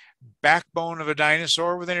backbone of a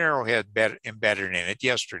dinosaur with an arrowhead embedded in it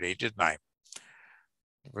yesterday, didn't I?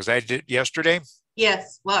 Was I yesterday?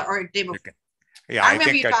 Yes. Well, or day before. Okay. Yeah, I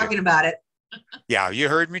remember you talking about it. Yeah, you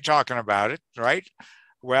heard me talking about it, right?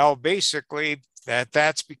 Well, basically,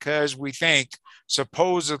 that's because we think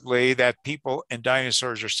supposedly that people and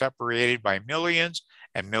dinosaurs are separated by millions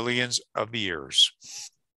and millions of years.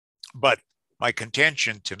 But my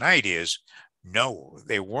contention tonight is no,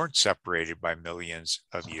 they weren't separated by millions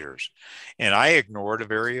of years. And I ignored a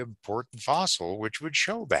very important fossil, which would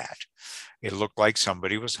show that. It looked like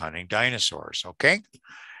somebody was hunting dinosaurs, okay?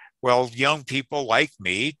 Well, young people like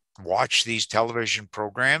me watch these television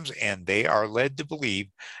programs, and they are led to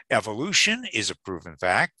believe evolution is a proven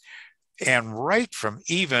fact. And right from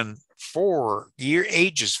even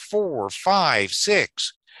ages 4, 5,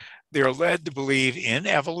 6, they're led to believe in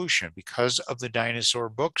evolution because of the dinosaur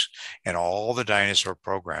books and all the dinosaur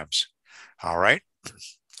programs. All right.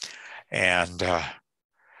 And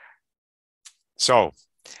so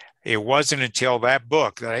it wasn't until that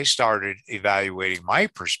book that I started evaluating my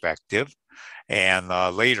perspective. And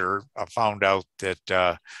later I found out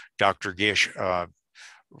that Dr. Gish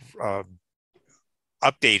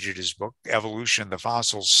updated his book, Evolution, the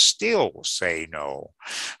Fossils Still Say No.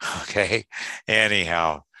 Okay.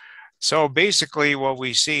 Anyhow. So basically what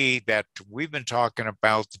we see that we've been talking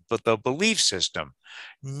about the belief system,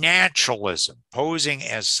 naturalism posing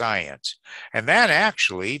as science. And that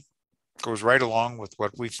actually goes right along with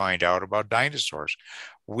what we find out about dinosaurs.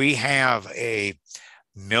 We have a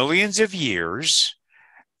millions of years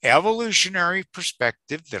evolutionary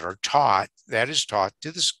perspective that is taught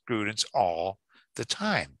to the students all the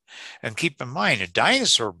time. And keep in mind, a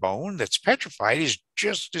dinosaur bone that's petrified is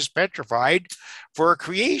just as petrified for a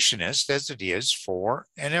creationist as it is for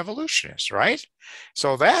an evolutionist, right?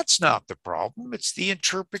 So that's not the problem. It's the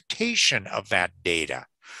interpretation of that data.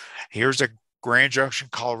 Here's a Grand Junction,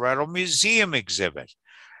 Colorado museum exhibit.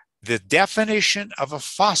 The definition of a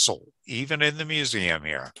fossil, even in the museum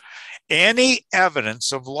here, any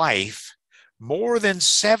evidence of life more than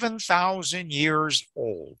 7,000 years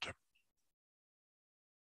old.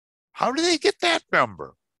 How do they get that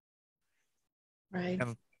number? Right.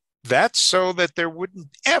 And that's so that there wouldn't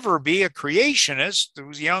ever be a creationist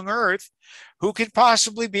who's young Earth who could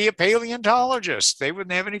possibly be a paleontologist. They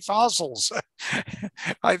wouldn't have any fossils.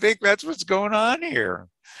 I think that's what's going on here.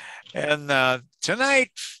 And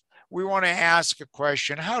tonight, we want to ask a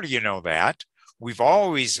question. How do you know that? We've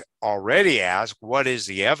always already asked, what is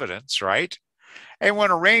the evidence, right? And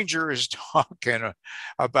when a ranger is talking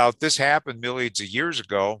about this happened millions of years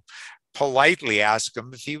ago, politely ask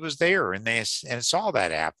him if he was there and they saw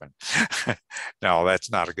that happen. No,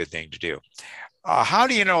 that's not a good thing to do. How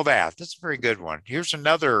do you know that? That's a very good one. Here's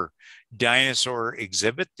another dinosaur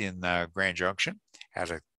exhibit in Grand Junction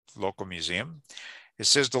at a local museum. It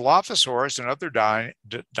says Dilophosaurus and other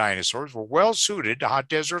dinosaurs were well suited to hot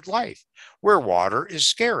desert life where water is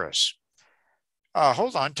scarce.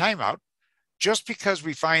 Hold on, time out. Just because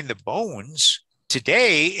we find the bones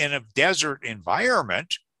today in a desert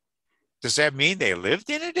environment, does that mean they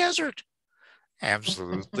lived in a desert?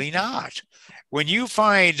 Absolutely not. When you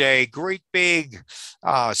find a great big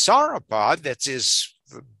sauropod that's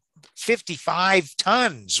 55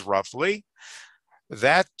 tons roughly,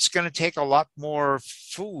 that's going to take a lot more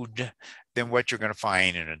food than what you're going to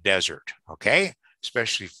find in a desert, okay?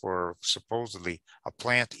 Especially for supposedly a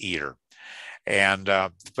plant eater. And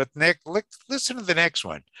but Nick, listen to the next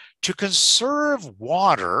one. To conserve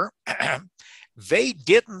water, they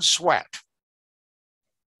didn't sweat.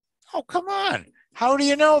 Oh, come on. How do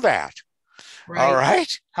you know that? Right. All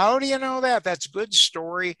right. How do you know that? That's a good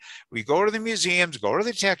story. We go to the museums, go to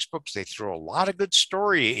the textbooks, they throw a lot of good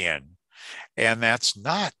story in. And that's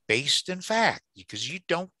not based in fact because you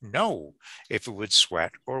don't know if it would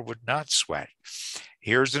sweat or would not sweat.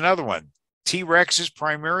 Here's another one. T-Rex's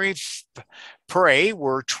primary prey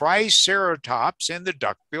were Triceratops and the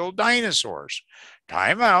duck-billed dinosaurs.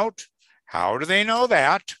 Time out. How do they know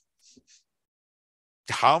that?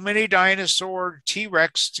 How many dinosaur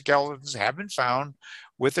T-Rex skeletons have been found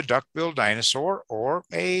with a duck-billed dinosaur or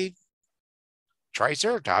a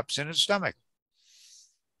Triceratops in its stomach?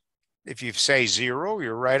 If you say 0,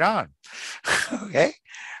 you're right on. Okay.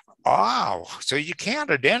 Wow. So you can't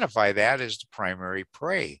identify that as the primary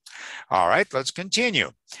prey. All right, let's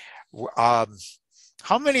continue. How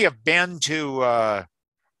many have been to,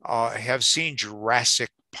 have seen Jurassic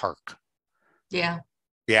Park? Yeah.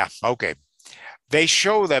 Yeah, okay. They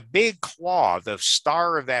show that big claw, the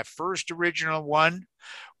star of that first original one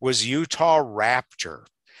was Utah raptor.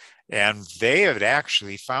 And they had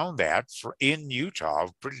actually found that in Utah,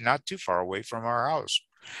 pretty not too far away from our house.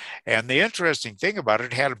 And the interesting thing about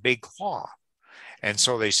it had a big claw. And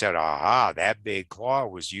so they said, aha, that big claw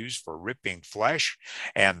was used for ripping flesh.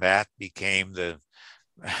 And that became the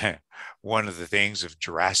one of the things of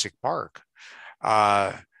Jurassic Park.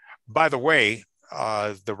 By the way,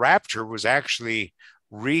 the raptor was actually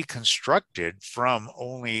reconstructed from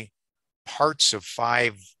only parts of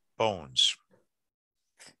 5 bones,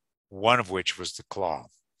 one of which was the claw,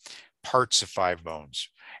 parts of 5 bones.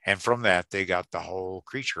 And from that, they got the whole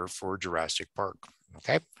creature for Jurassic Park.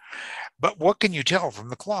 Okay. But what can you tell from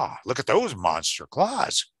the claw? Look at those monster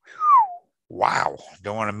claws. Wow.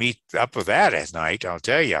 Don't want to meet up with that at night, I'll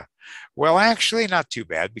tell you. Well, actually, not too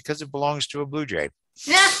bad because it belongs to a blue jay.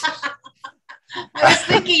 I was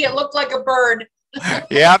thinking it looked like a bird.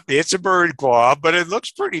 Yeah, it's a bird claw, but it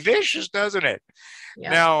looks pretty vicious, doesn't it?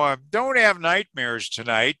 Yeah. Now, don't have nightmares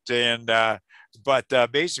tonight, and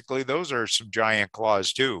but basically those are some giant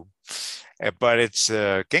claws too. But it's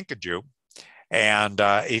kinkajou, and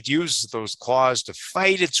it uses those claws to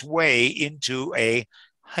fight its way into a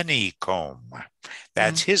honeycomb.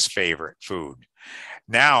 That's his favorite food.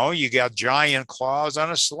 Now you got giant claws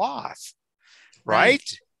on a sloth, right?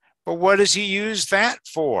 But what does he use that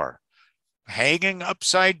for? Hanging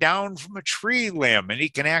upside down from a tree limb, and he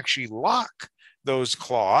can actually lock those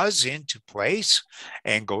claws into place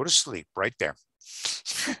and go to sleep right there.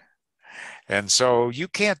 And so you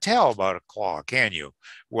can't tell about a claw, can you?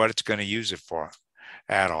 What it's going to use it for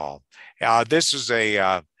at all. This is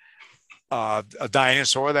a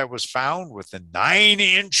dinosaur that was found with a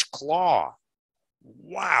 9-inch claw.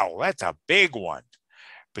 Wow, that's a big one.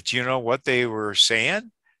 But you know what they were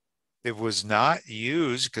saying? It was not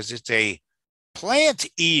used because it's a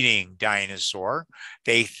plant-eating dinosaur.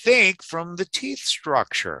 They think from the teeth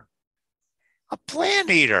structure. A plant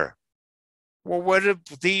eater. Well, what if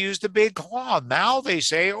they used a big claw? Now they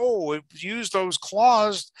say, oh, it used those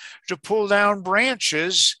claws to pull down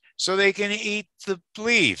branches so they can eat the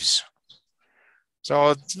leaves. So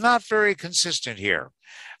it's not very consistent here.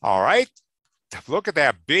 All right. Look at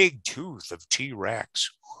that big tooth of T-Rex.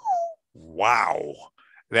 Wow.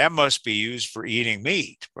 That must be used for eating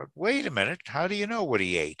meat. But wait a minute. How do you know what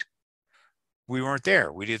he ate? we weren't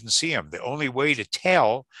there. We didn't see them. The only way to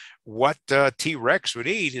tell what T-Rex would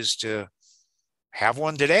eat is to have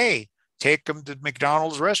one today. Take them to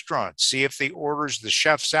McDonald's restaurant, see if he orders the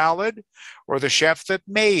chef salad or the chef that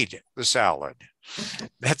made the salad.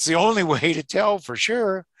 That's the only way to tell for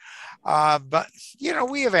sure. But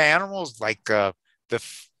we have animals like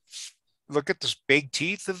look at the big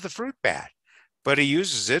teeth of the fruit bat, but he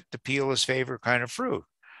uses it to peel his favorite kind of fruit.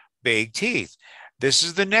 Big teeth. This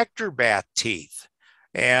is the nectar bat teeth,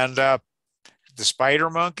 and the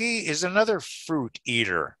spider monkey is another fruit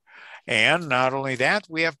eater. And not only that,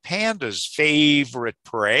 we have pandas' favorite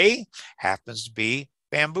prey happens to be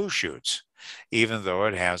bamboo shoots, even though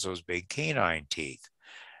it has those big canine teeth.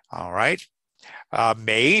 All right.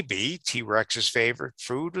 Maybe T-Rex's favorite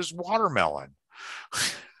food is watermelon.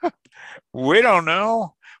 We don't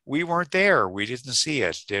know. We weren't there. We didn't see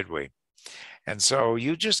it, did we? And so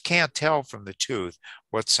you just can't tell from the tooth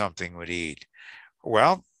what something would eat.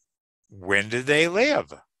 Well, when did they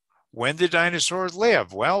live? When did dinosaurs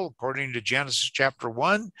live? Well, according to Genesis chapter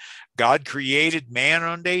 1, God created man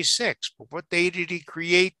on day 6. But what day did he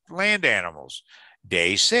create land animals?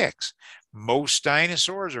 Day 6. Most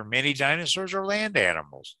dinosaurs, or many dinosaurs, are land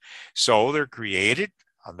animals. So they're created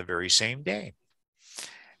on the very same day.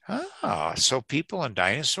 So people and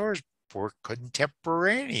dinosaurs were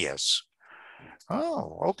contemporaneous.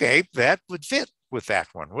 Oh, okay. That would fit with that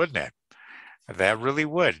one, wouldn't it? That really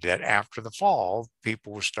would. That after the fall,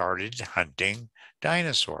 people started hunting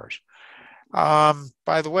dinosaurs.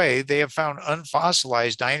 By the way, they have found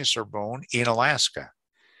unfossilized dinosaur bone in Alaska.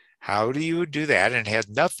 How do you do that? And it has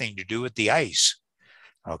nothing to do with the ice.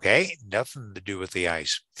 Okay, nothing to do with the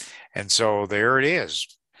ice. And so there it is.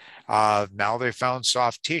 Now they found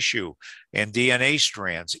soft tissue and DNA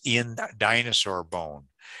strands in dinosaur bone.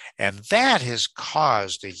 And that has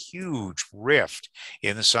caused a huge rift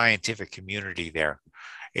in the scientific community there.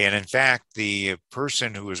 And in fact, the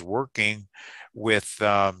person who was working with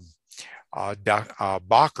Bacher,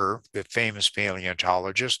 the famous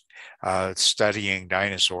paleontologist studying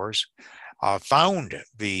dinosaurs, found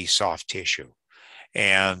the soft tissue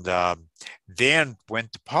and then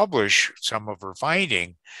went to publish some of her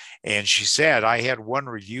finding. And she said, I had one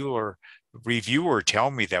reviewer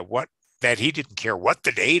tell me that he didn't care what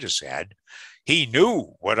the data said. He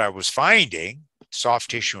knew what I was finding,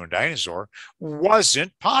 soft tissue in dinosaur,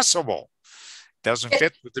 wasn't possible. Doesn't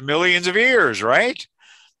fit with the millions of years, right?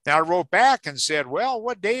 Now I wrote back and said, well,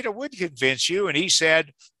 what data would convince you? And he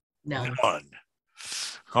said, none.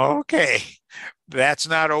 Okay, that's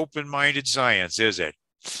not open-minded science, is it?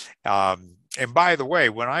 And by the way,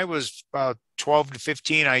 when I was 12 to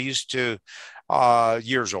 15, I used to,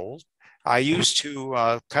 years old, I used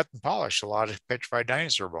to cut and polish a lot of petrified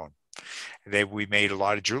dinosaur bone. We made a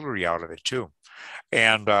lot of jewelry out of it too.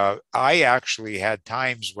 And I actually had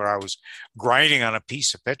times where I was grinding on a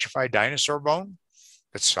piece of petrified dinosaur bone,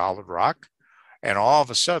 that's solid rock, and all of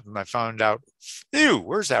a sudden I found out, ew,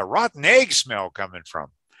 where's that rotten egg smell coming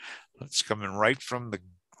from? It's coming right from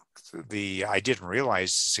I didn't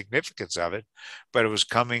realize the significance of it, but it was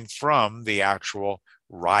coming from the actual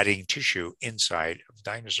rotting tissue inside of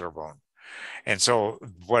dinosaur bone. And so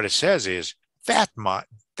what it says is that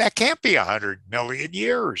can't be 100 million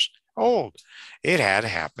years old. It had to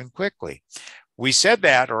happen quickly. I said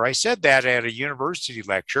that at a university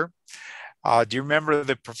lecture. Do you remember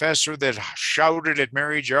the professor that shouted at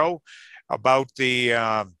Mary Jo about the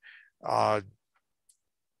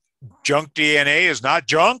junk DNA is not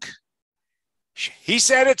junk? He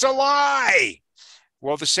said it's a lie.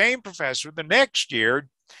 Well, the same professor the next year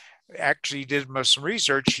actually did some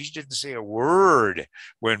research. He didn't say a word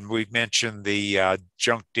when we mentioned the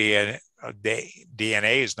junk DNA.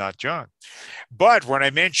 DNA is not junk. But when I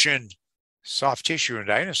mentioned soft tissue in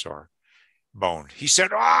dinosaur bone, he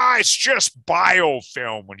said, it's just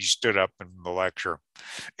biofilm when he stood up in the lecture.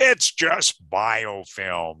 It's just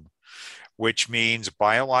biofilm, which means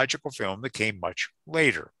biological film that came much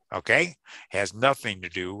later. Okay, has nothing to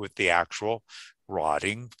do with the actual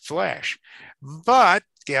rotting flesh. But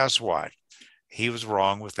guess what? He was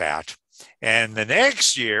wrong with that. And the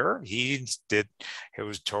next year, it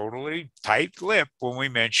was totally tight-lipped when we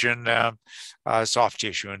mentioned soft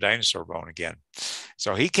tissue and dinosaur bone again.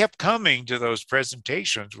 So he kept coming to those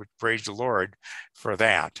presentations, which praise the Lord for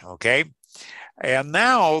that, okay? And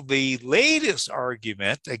now the latest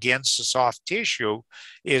argument against the soft tissue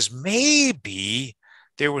is maybe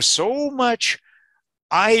there was so much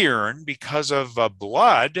iron because of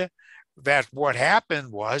blood that what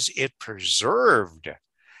happened was it preserved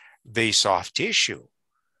the soft tissue.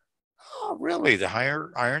 Oh, really? The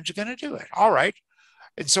higher iron's going to do it. All right.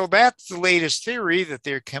 And so that's the latest theory that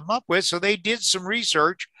they came up with. So they did some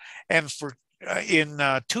research, and for in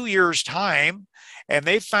 2 years' time, and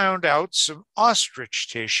they found out some ostrich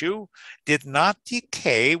tissue did not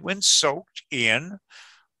decay when soaked in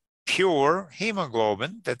pure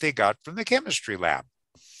hemoglobin that they got from the chemistry lab.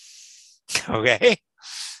 Okay,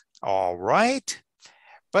 all right.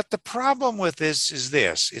 But the problem with this is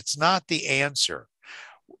this, it's not the answer.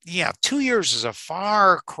 Yeah, 2 years is a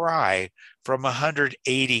far cry from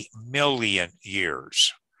 180 million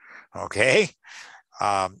years. Okay.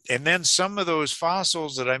 And then some of those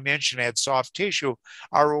fossils that I mentioned had soft tissue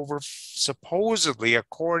are over, supposedly,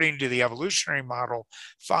 according to the evolutionary model,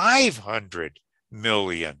 500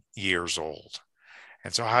 million years old.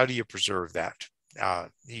 And so how do you preserve that?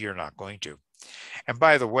 You're not going to. And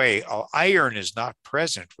by the way, iron is not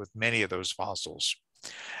present with many of those fossils.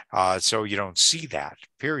 So you don't see that,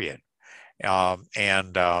 period. So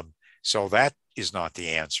that is not the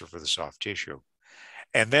answer for the soft tissue.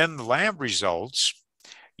 And then the lab results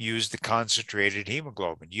use the concentrated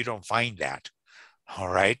hemoglobin. You don't find that. All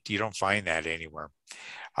right. You don't find that anywhere.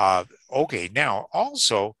 Okay. Now,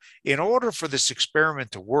 also, in order for this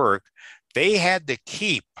experiment to work, they had to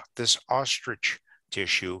keep this ostrich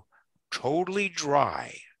tissue totally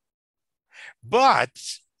dry. But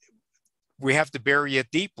we have to bury it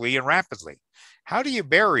deeply and rapidly. How do you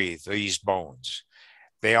bury these bones?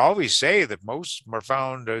 They always say that most of them are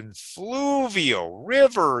found in fluvial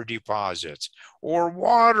river deposits or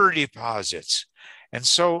water deposits. And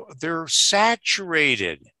so they're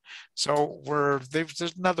saturated. So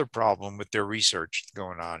there's another problem with their research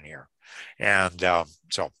going on here. And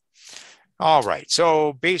all right.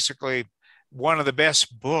 So basically, one of the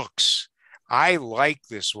best books, I like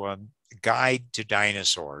this one, Guide to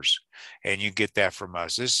Dinosaurs. And you get that from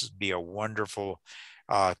us. This would be a wonderful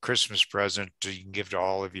Christmas present you can give to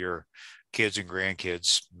all of your kids and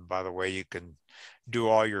grandkids. By the way, you can do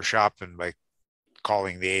all your shopping by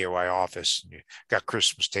calling the AOI office. You got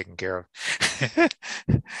Christmas taken care of.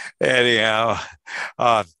 Anyhow,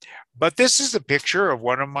 but this is a picture of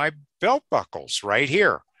one of my belt buckles right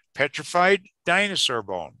here, petrified dinosaur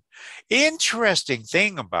bone. Interesting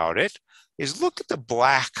thing about it is look at the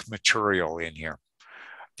black material in here.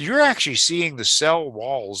 You're actually seeing the cell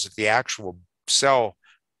walls of the actual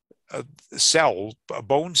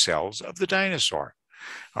bone cells of the dinosaur.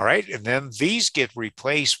 All right. And then these get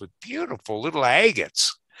replaced with beautiful little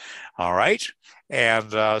agates. All right.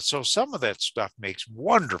 And so some of that stuff makes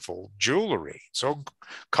wonderful jewelry, so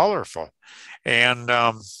colorful. And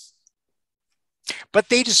but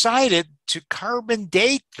they decided to carbon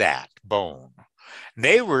date that bone.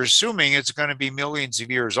 They were assuming it's going to be millions of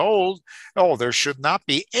years old. Oh, there should not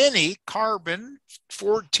be any carbon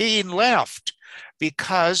 14 left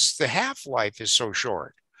because the half-life is so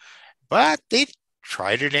short. But they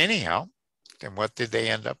tried it anyhow. And what did they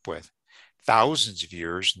end up with? Thousands of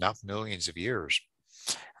years, not millions of years,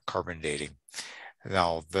 carbon dating.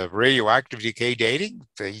 Now, the radioactive decay dating,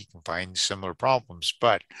 you can find similar problems,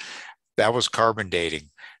 but that was carbon dating.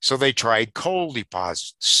 So they tried coal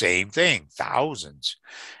deposits, same thing, thousands.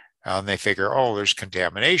 And they figure, oh, there's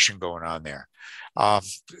contamination going on there.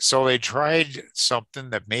 So they tried something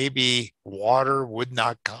that maybe water would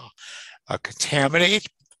not contaminate.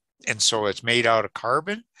 And so it's made out of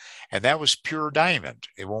carbon. And that was pure diamond.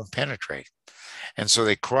 It won't penetrate. And so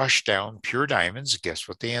they crushed down pure diamonds. Guess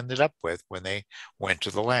what they ended up with when they went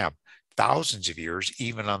to the lab? Thousands of years,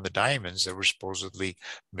 even on the diamonds that were supposedly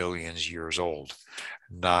millions of years old.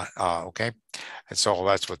 Not okay. And so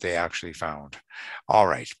that's what they actually found. All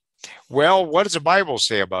right. Well, what does the Bible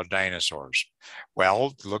say about dinosaurs?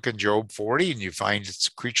 Well, look in Job 40 and you find it's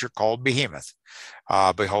a creature called Behemoth.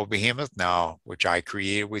 Behold, Behemoth now, which I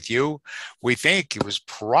created with you. We think it was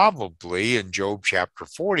probably in Job chapter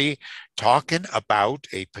 40 talking about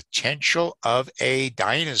a potential of a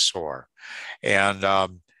dinosaur.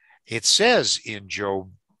 And it says in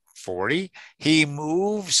Job 40, he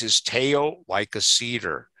moves his tail like a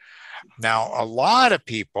cedar. Now, a lot of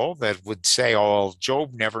people that would say, oh,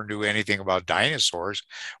 Job never knew anything about dinosaurs,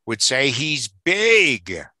 would say he's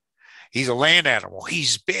big. He's a land animal.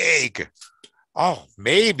 He's big. Oh,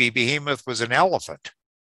 maybe Behemoth was an elephant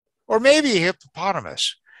or maybe a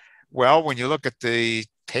hippopotamus. Well, when you look at the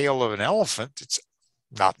tail of an elephant, it's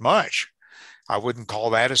not much. I wouldn't call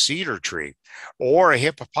that a cedar tree. Or a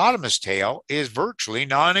hippopotamus tail is virtually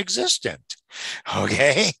non-existent.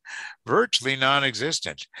 Okay, virtually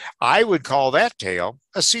non-existent. I would call that tail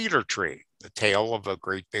a cedar tree, the tail of a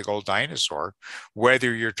great big old dinosaur,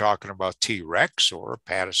 whether you're talking about T-Rex or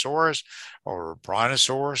Apatosaurus or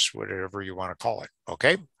Brontosaurus, whatever you want to call it.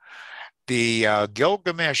 Okay. the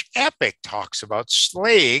Gilgamesh epic talks about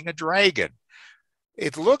slaying a dragon.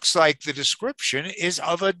 It looks like the description is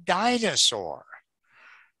of a dinosaur.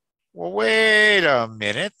 Well, wait a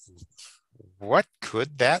minute. What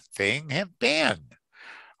could that thing have been?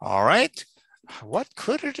 All right. What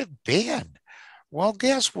could it have been? Well,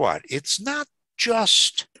 guess what? It's not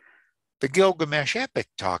just the Gilgamesh epic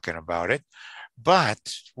talking about it,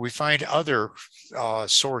 but we find other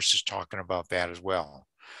sources talking about that as well.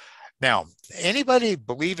 Now, anybody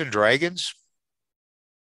believe in dragons?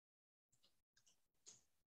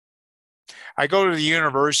 I go to the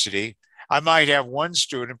university. I might have one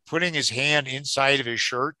student putting his hand inside of his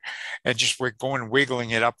shirt and just going wiggling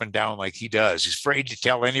it up and down like he does. He's afraid to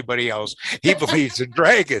tell anybody else he believes in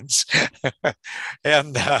dragons.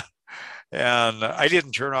 and I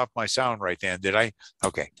didn't turn off my sound right then, did I?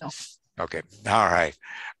 Okay. No. Okay. All right.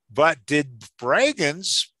 But did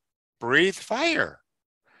dragons breathe fire?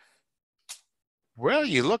 Well,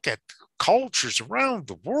 you look at cultures around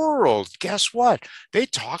the world, guess what? They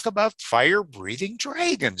talk about fire-breathing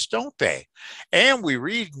dragons, don't they? And we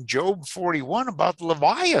read in Job 41 about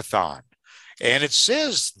Leviathan. And it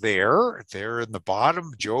says there in the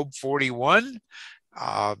bottom, Job 41,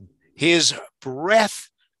 his breath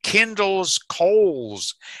kindles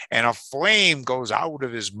coals and a flame goes out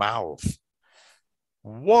of his mouth.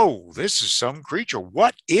 Whoa, this is some creature.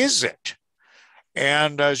 What is it?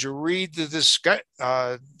 And as you read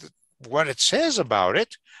what it says about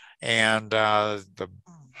it, and I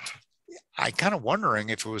kind of wondering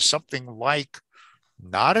if it was something like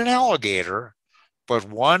not an alligator, but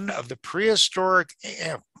one of the prehistoric.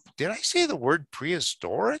 Did I say the word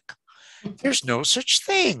prehistoric? There's no such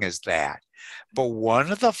thing as that. But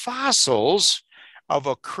one of the fossils of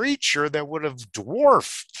a creature that would have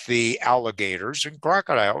dwarfed the alligators and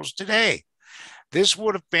crocodiles today. This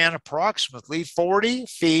would have been approximately 40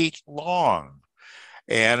 feet long.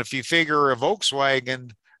 And if you figure a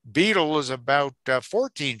Volkswagen Beetle is about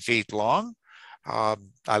 14 feet long, I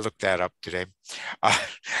looked that up today,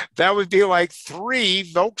 that would be like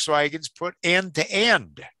 3 Volkswagens put end to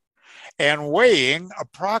end and weighing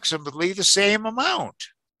approximately the same amount.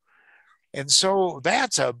 And so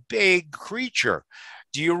that's a big creature.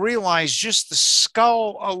 Do you realize just the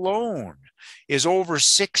skull alone is over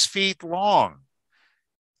 6 feet long?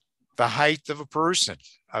 The height of a person,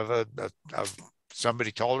 of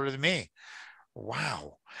somebody taller than me.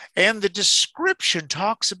 Wow. And the description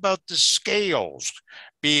talks about the scales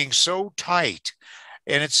being so tight.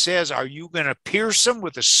 And it says, are you going to pierce them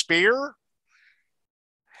with a spear?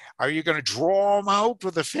 Are you going to draw them out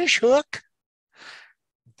with a fish hook?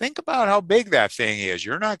 Think about how big that thing is.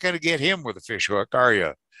 You're not going to get him with a fish hook, are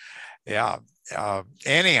you? Yeah.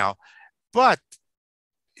 Anyhow, but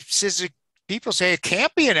it says people say it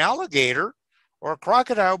can't be an alligator or a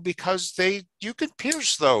crocodile because you can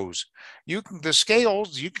pierce those. The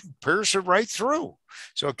scales, you can pierce it right through.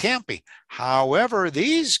 So it can't be. However,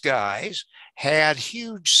 these guys had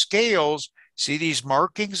huge scales. See these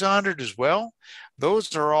markings on it as well?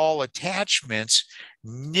 Those are all attachments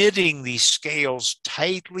knitting these scales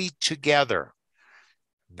tightly together.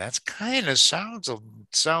 That's kind of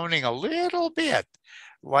sounding a little bit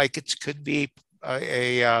like it could be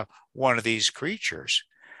one of these creatures.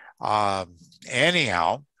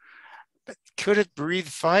 Anyhow, could it breathe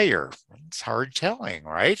fire? It's hard telling,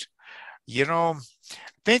 right? You know,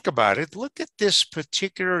 think about it. Look at this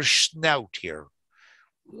particular snout here.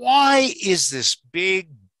 Why is this big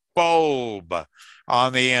bulb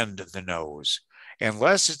on the end of the nose?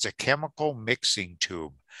 Unless it's a chemical mixing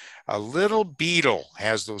tube. A little beetle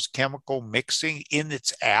has those chemical mixing in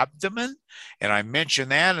its abdomen. And I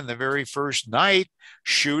mentioned that in the very first night,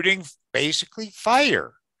 shooting basically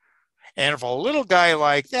fire. And if a little guy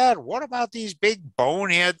like that, what about these big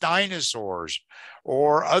bonehead dinosaurs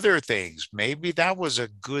or other things? Maybe that was a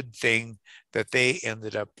good thing that they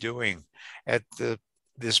ended up doing.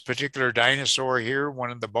 This particular dinosaur here,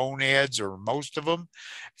 one of the boneheads or most of them,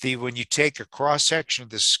 when you take a cross section of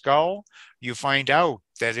the skull, you find out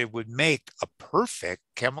that it would make a perfect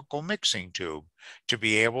chemical mixing tube to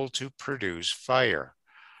be able to produce fire.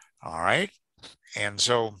 All right. And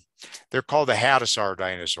so they're called the hadrosaur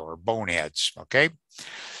dinosaur, boneheads. Okay.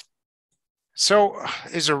 So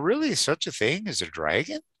is there really such a thing as a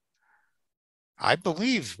dragon? I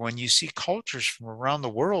believe when you see cultures from around the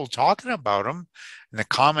world talking about them and the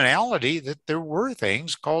commonality that there were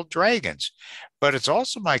things called dragons. But it's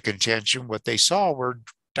also my contention what they saw were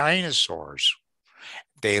dinosaurs.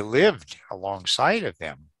 They lived alongside of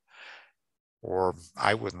them. Or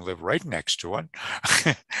I wouldn't live right next to one.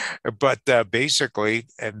 But basically,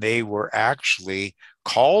 and they were actually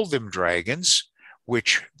called them dragons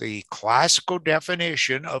which the classical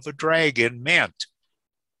definition of a dragon meant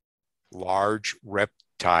large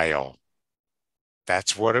reptile.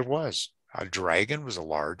 That's what it was. A dragon was a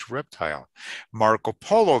large reptile. Marco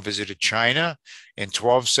Polo visited China in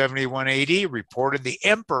 1271 AD, reported the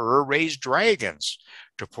emperor raised dragons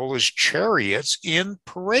to pull his chariots in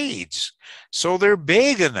parades. So they're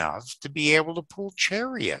big enough to be able to pull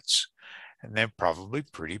chariots, and they're probably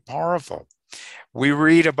pretty powerful. We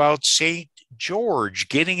read about St. George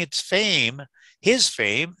getting his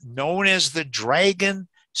fame, known as the Dragon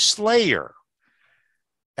Slayer.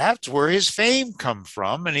 That's where his fame come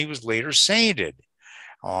from, and he was later sainted.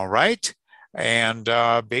 All right. And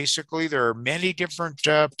basically, there are many different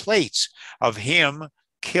plates of him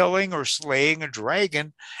killing or slaying a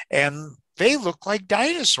dragon, and they look like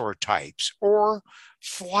dinosaur types or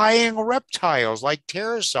flying reptiles like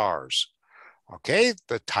pterosaurs. Okay,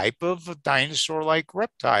 the type of dinosaur-like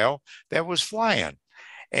reptile that was flying.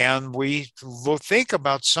 And we think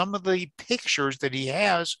about some of the pictures that he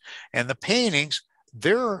has and the paintings.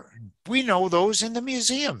 We know those in the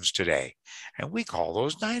museums today, and we call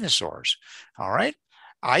those dinosaurs. All right.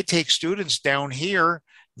 I take students down here,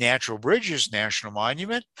 Natural Bridges National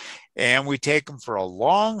Monument, and we take them for a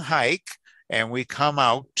long hike, and we come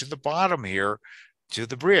out to the bottom here to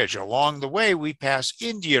the bridge. Along the way, we pass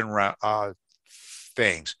Indian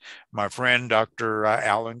things. My friend, Dr.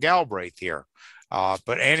 Alan Galbraith here. But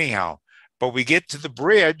we get to the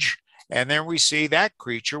bridge, and then we see that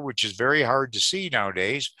creature, which is very hard to see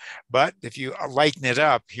nowadays. But if you lighten it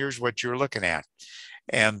up, here's what you're looking at.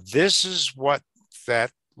 And this is what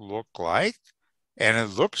that looked like. And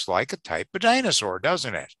it looks like a type of dinosaur,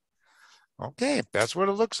 doesn't it? Okay, that's what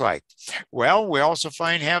it looks like. Well, we also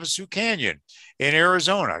find Havasu Canyon in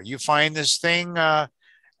Arizona. You find this thing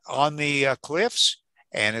on the cliffs,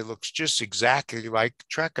 and it looks just exactly like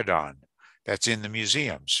Trecodon that's in the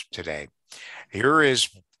museums today. Here is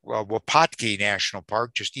Wapatki National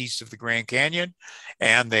Park, just east of the Grand Canyon,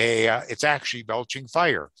 and it's actually belching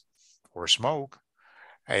fire or smoke.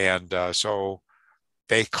 And so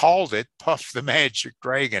they called it Puff the Magic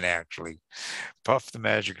Dragon, actually. Puff the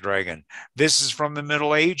Magic Dragon. This is from the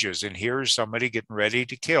Middle Ages, and here's somebody getting ready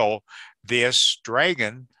to kill this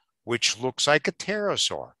dragon, which looks like a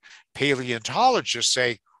pterosaur. Paleontologists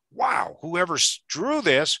say, wow, whoever drew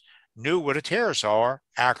this knew what a pterosaur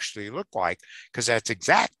actually looked like, because that's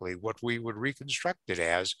exactly what we would reconstruct it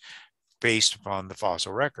as based upon the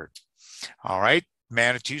fossil record. All right,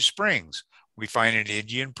 Manitou Springs. We find an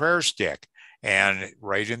Indian prayer stick, and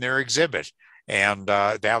right in their exhibit. And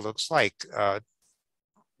that looks like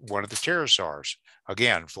one of the pterosaurs,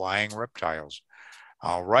 again, flying reptiles.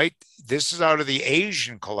 All right, this is out of the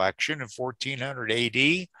Asian collection of 1400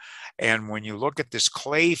 AD. And when you look at this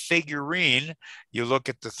clay figurine, you look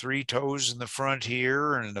at the three toes in the front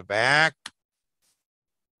here and in the back,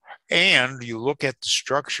 and you look at the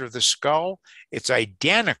structure of the skull, it's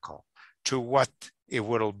identical to what it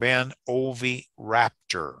would have been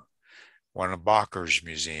Oviraptor, one of Bacher's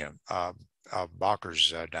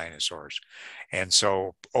Bacher's dinosaurs. And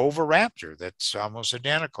so Oviraptor, that's almost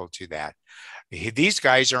identical to that. These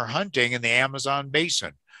guys are hunting in the Amazon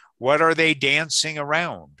basin. What are they dancing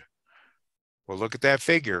around? Well, look at that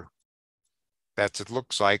figure. It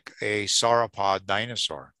looks like a sauropod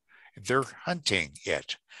dinosaur. They're hunting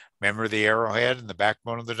it. Remember the arrowhead and the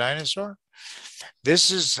backbone of the dinosaur?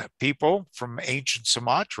 This is people from ancient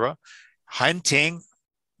Sumatra hunting.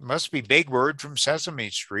 Must be Big Bird from Sesame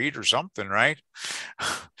Street or something, right?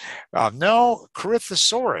 No,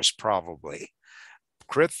 Corythosaurus probably.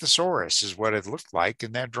 Corythosaurus is what it looked like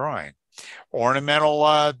in that drawing.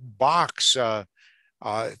 Ornamental box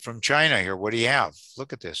from China here. What do you have?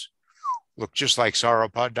 Look at this. Look just like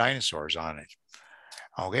sauropod dinosaurs on it.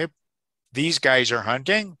 Okay. These guys are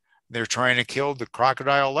hunting. They're trying to kill the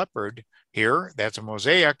crocodile leopard here. That's a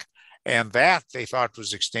mosaic. And that they thought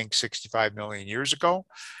was extinct 65 million years ago.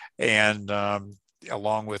 And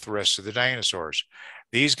along with the rest of the dinosaurs.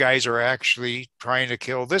 These guys are actually trying to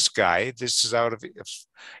kill this guy. This is out of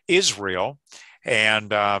Israel.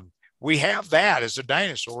 And we have that as a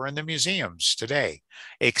dinosaur in the museums today,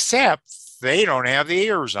 except they don't have the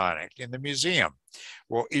ears on it in the museum.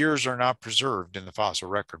 Well, ears are not preserved in the fossil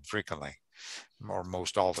record frequently, or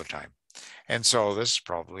most all the time. And so this is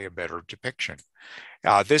probably a better depiction.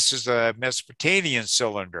 This is a Mesopotamian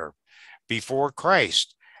cylinder before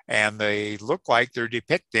Christ. And they look like they're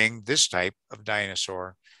depicting this type of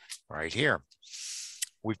dinosaur right here.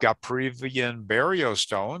 We've got Peruvian burial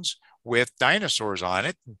stones with dinosaurs on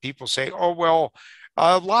it. And people say, oh, well,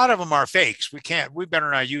 A lot of them are fakes. We better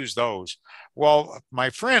not use those. Well, my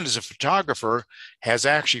friend is a photographer, has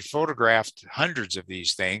actually photographed hundreds of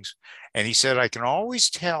these things. And he said, I can always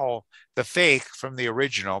tell the fake from the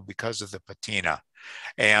original because of the patina.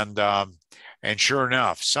 And, um, and sure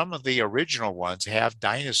enough, some of the original ones have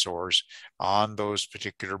dinosaurs on those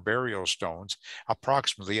particular burial stones,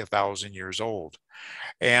 approximately 1,000 years old.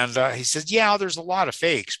 And he said, yeah, there's a lot of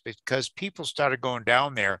fakes because people started going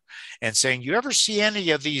down there and saying, you ever see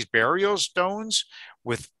any of these burial stones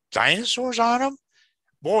with dinosaurs on them?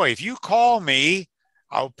 Boy, if you call me,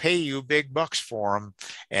 I'll pay you big bucks for them.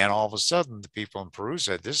 And all of a sudden, the people in Peru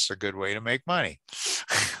said, this is a good way to make money.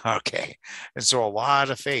 Okay. And so a lot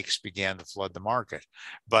of fakes began to flood the market,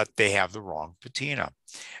 but they have the wrong patina.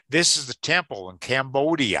 This is the temple in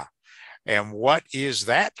Cambodia. And what is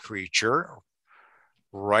that creature?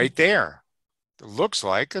 Right there. It looks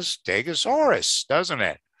like a stegosaurus, doesn't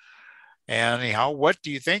it? Anyhow, what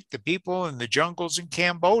do you think the people in the jungles in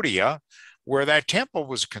Cambodia, where that temple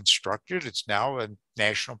was constructed, it's now a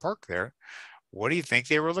national park there, what do you think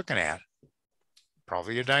they were looking at?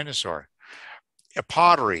 Probably a dinosaur. A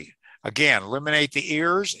pottery. Again, eliminate the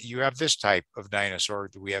ears. You have this type of dinosaur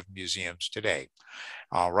that we have in museums today.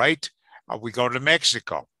 All right. We go to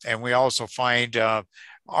Mexico and we also find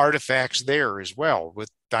artifacts there as well with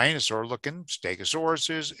dinosaur looking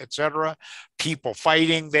stegosauruses, etc. People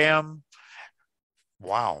fighting them.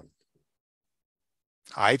 Wow.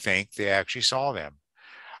 I think they actually saw them.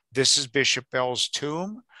 This is Bishop Bell's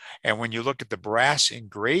tomb. And when you look at the brass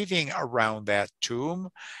engraving around that tomb,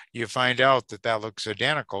 you find out that that looks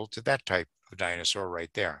identical to that type of dinosaur right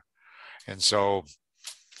there. And so,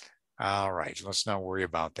 all right, let's not worry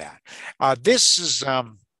about that. This is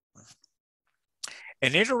an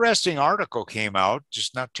interesting article came out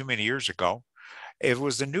just not too many years ago. It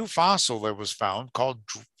was the new fossil that was found called,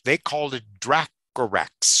 they called it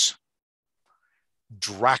Dracorex.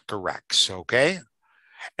 Dracorex, okay?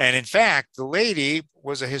 And in fact, the lady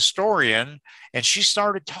was a historian and she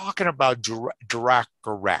started talking about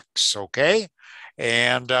Dracorex, okay?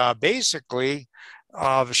 And basically,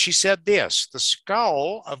 she said this, the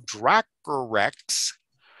skull of Dracorex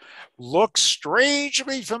looks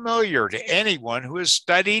strangely familiar to anyone who has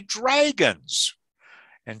studied dragons.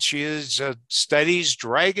 And she studies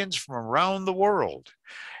dragons from around the world.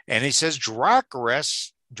 And he says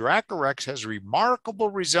Dracorex has remarkable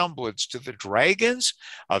resemblance to the dragons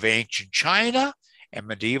of ancient China and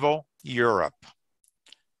medieval Europe.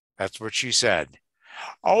 That's what she said.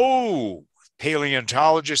 Oh,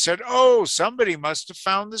 paleontologists said, oh, somebody must have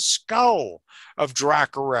found the skull of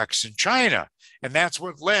Dracorex in China. And that's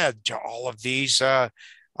what led to all of these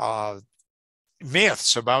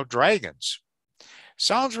myths about dragons.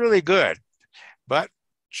 Sounds really good, but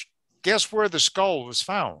guess where the skull was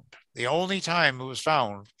found? The only time it was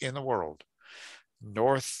found in the world,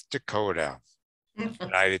 North Dakota,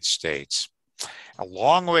 United States. A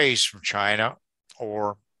long ways from China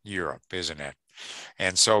or Europe, isn't it?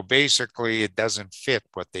 And so basically it doesn't fit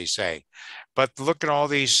what they say. But look at all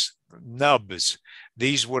these nubs.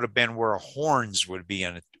 These would have been where horns would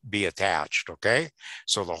be attached, okay?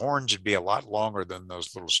 So the horns would be a lot longer than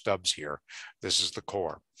those little stubs here. This is the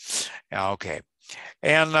core. Okay.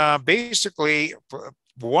 And basically,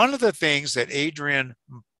 one of the things that Adrienne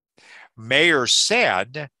Mayer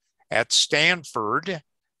said at Stanford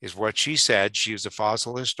is what she said. She was a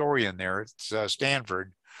fossil historian there at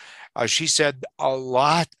Stanford. She said a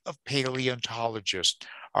lot of paleontologists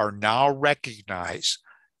are now recognizing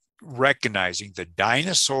the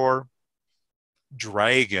dinosaur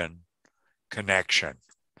dragon connection.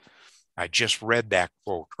 I just read that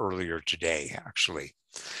quote earlier today, actually.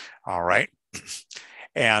 All right.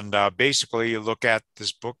 And basically, you look at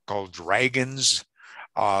this book called Dragons,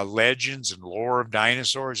 Legends and Lore of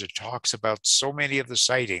Dinosaurs. It talks about so many of the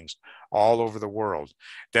sightings all over the world.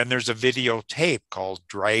 Then there's a videotape called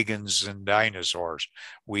Dragons and Dinosaurs.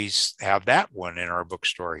 We have that one in our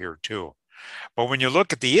bookstore here too. But when you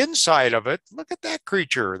look at the inside of it, look at that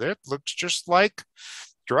creature. That looks just like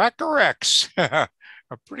Dracorex.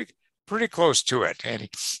 pretty close to it.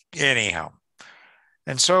 Anyhow.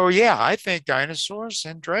 And so, yeah, I think dinosaurs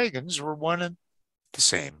and dragons were one and the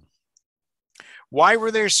same. Why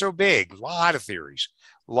were they so big? A lot of theories.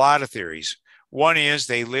 A lot of theories. One is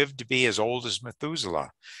they lived to be as old as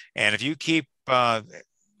Methuselah. And if you keep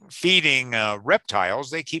feeding reptiles,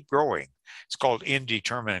 they keep growing. It's called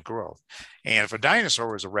indeterminate growth. And if a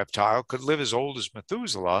dinosaur was a reptile, could live as old as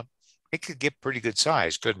Methuselah, it could get pretty good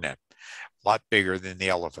size, couldn't it? A lot bigger than the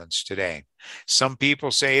elephants today. Some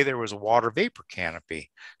people say there was a water vapor canopy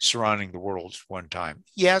surrounding the world at one time.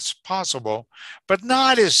 Yes, possible, but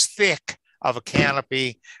not as thick of a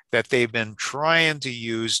canopy that they've been trying to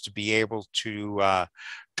use to be able to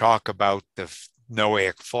talk about the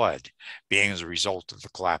Noahic flood being as a result of the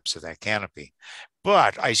collapse of that canopy.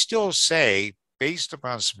 But I still say, based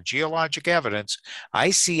upon some geologic evidence, I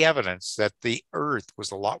see evidence that the Earth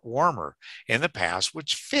was a lot warmer in the past,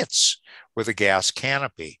 which fits with a gas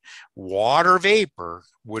canopy. Water vapor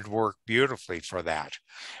would work beautifully for that,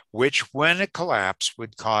 which when it collapsed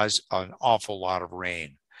would cause an awful lot of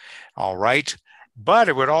rain. All right. But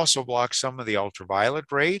it would also block some of the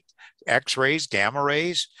ultraviolet rays, X-rays, gamma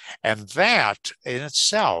rays, and that in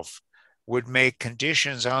itself would make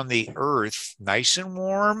conditions on the Earth nice and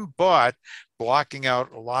warm, but blocking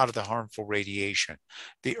out a lot of the harmful radiation.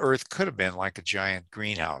 The Earth could have been like a giant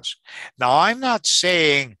greenhouse. Now, I'm not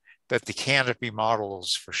saying that the canopy model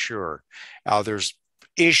is for sure. There's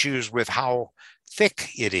issues with how thick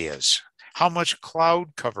it is, how much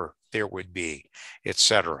cloud cover there would be,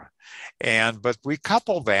 etc. But we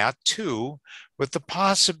couple that too with the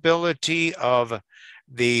possibility of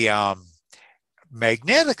the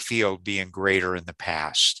magnetic field being greater in the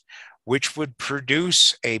past, which would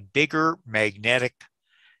produce a bigger magnetic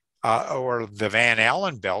or the Van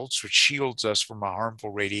Allen belts, which shields us from a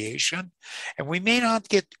harmful radiation. And we may not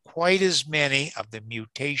get quite as many of the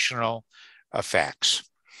mutational effects.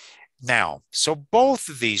 Now, so both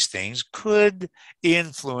of these things could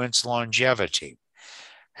influence longevity.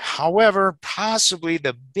 However, possibly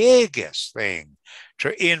the biggest thing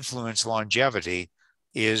to influence longevity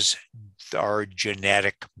is our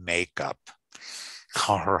genetic makeup.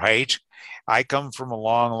 All right. I come from a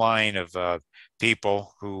long line of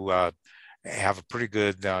people who have a pretty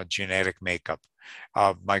good genetic makeup.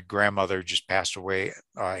 My grandmother just passed away,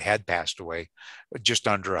 had passed away just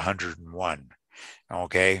under 101.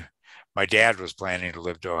 Okay. My dad was planning to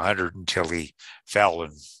live to 100 until he fell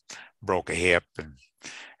and broke a hip and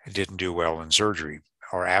didn't do well in surgery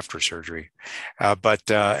or after surgery,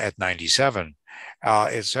 but at 97,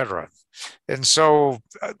 etc. And so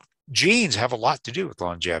genes have a lot to do with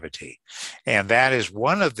longevity. And that is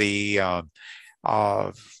one of the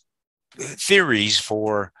theories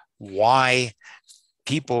for why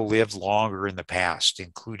people lived longer in the past,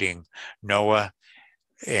 including Noah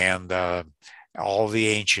and all the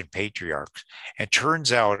ancient patriarchs. And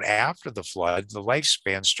turns out after the flood, the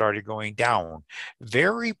lifespan started going down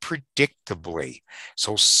very predictably.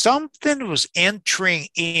 So something was entering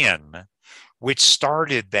in which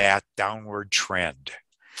started that downward trend.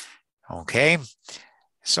 Okay,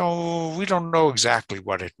 so we don't know exactly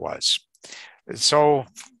what it was. So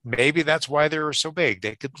maybe that's why they were so big.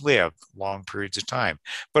 They could live long periods of time.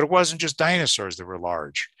 But it wasn't just dinosaurs that were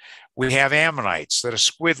large. We have ammonites that a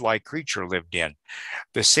squid-like creature lived in,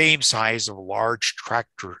 the same size of a large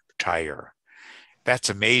tractor tire. That's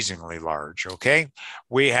amazingly large, okay?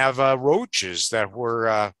 We have roaches that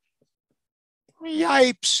were,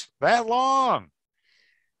 yipes, that long.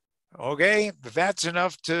 Okay, that's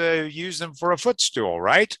enough to use them for a footstool,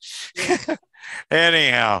 right? Yeah.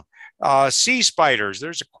 Anyhow, sea spiders,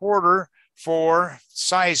 there's a quarter for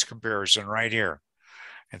size comparison right here.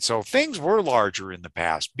 And so things were larger in the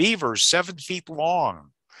past. Beavers, 7 feet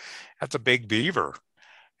long. That's a big beaver.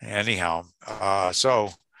 Anyhow,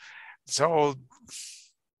 so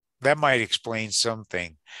that might explain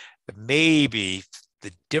something. Maybe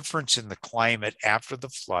the difference in the climate after the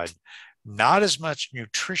flood, not as much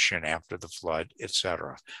nutrition after the flood,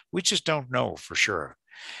 etc. We just don't know for sure.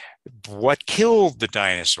 What killed the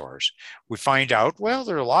dinosaurs? We find out, well,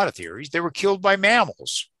 there are a lot of theories. They were killed by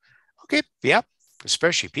mammals. Okay, yep,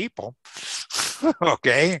 especially people.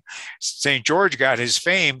 Okay, St. George got his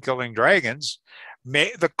fame killing dragons.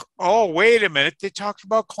 Oh, wait a minute. They talked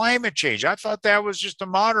about climate change. I thought that was just a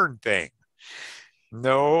modern thing.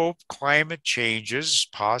 No, climate changes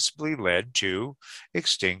possibly led to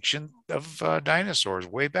extinction of dinosaurs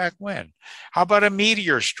way back when. How about a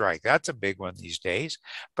meteor strike? That's a big one these days.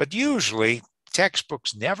 But usually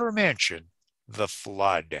textbooks never mention the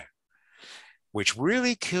flood, which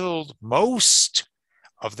really killed most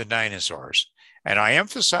of the dinosaurs. And I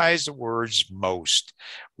emphasize the words most.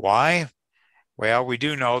 Why? Well, we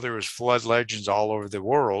do know there was flood legends all over the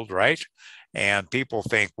world, right? And people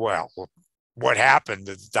think, well, what happened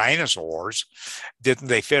to the dinosaurs? Didn't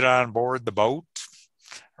they fit on board the boat?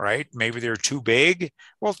 Right? Maybe they're too big.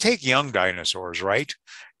 Well, take young dinosaurs, right?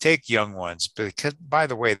 Take young ones. Because, by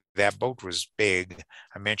the way, that boat was big.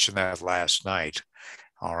 I mentioned that last night.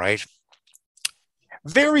 All right.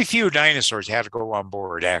 Very few dinosaurs had to go on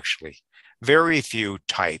board, actually. Very few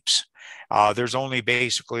types. There's only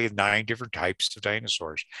basically 9 different types of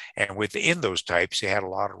dinosaurs. And within those types, they had a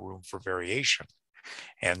lot of room for variation.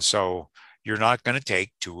 And so you're not going to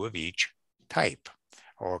take 2 of each. type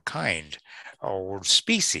or kind or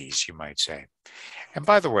species, you might say. And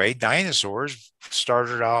by the way, dinosaurs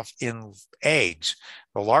started off in eggs.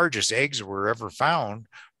 The largest eggs that were ever found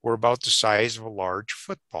were about the size of a large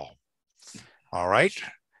football. All right.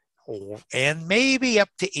 And maybe up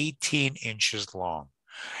to 18 inches long.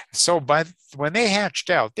 So when they hatched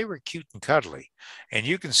out, they were cute and cuddly. And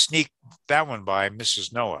you can sneak that one by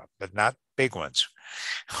Mrs. Noah, but not big ones.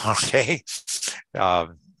 Okay.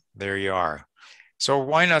 There you are. So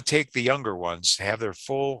why not take the younger ones to have their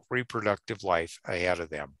full reproductive life ahead of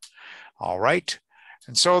them? All right.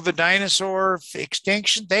 And so the dinosaur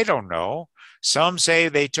extinction, they don't know. Some say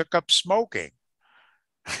they took up smoking.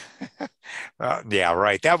 Yeah,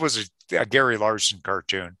 right. That was a Gary Larson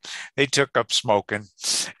cartoon. They took up smoking,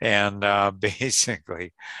 and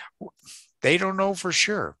basically, they don't know for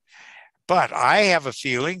sure. But I have a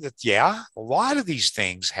feeling that, yeah, a lot of these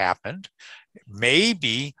things happened.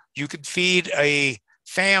 Maybe you could feed a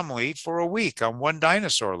family for a week on one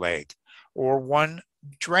dinosaur leg or one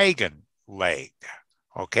dragon leg.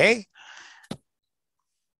 Okay.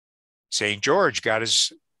 St. George got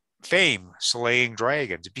his fame slaying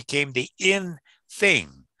dragons. It became the in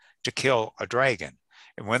thing to kill a dragon.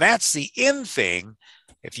 And when that's the in thing,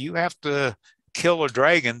 if you have to kill a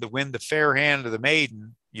dragon to win the fair hand of the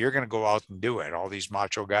maiden, you're going to go out and do it. All these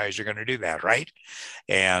macho guys are going to do that, right?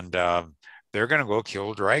 And they're going to go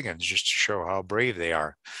kill dragons just to show how brave they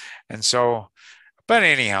are. And so, but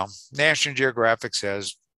anyhow, National Geographic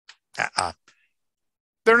says,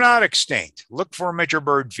 they're not extinct. Look for them at your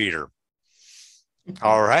bird feeder.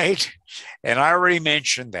 All right. And I already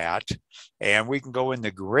mentioned that. And we can go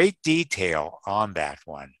into great detail on that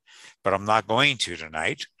one, but I'm not going to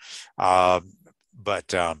tonight.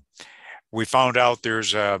 We found out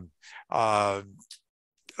there's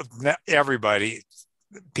everybody,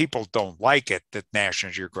 people don't like it that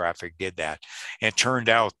National Geographic did that. And it turned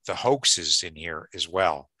out the hoaxes in here as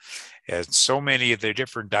well. And so many of the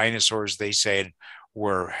different dinosaurs they said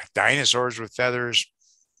were dinosaurs with feathers.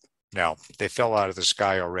 No, they fell out of the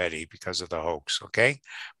sky already because of the hoax. Okay,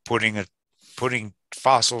 putting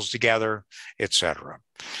fossils together, etc.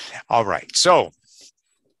 All right, so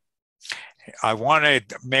I want to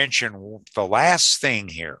mention the last thing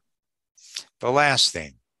here. The last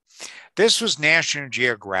thing. This was National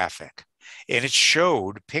Geographic, and it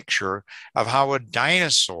showed a picture of how a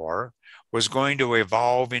dinosaur was going to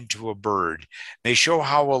evolve into a bird. They show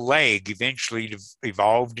how a leg eventually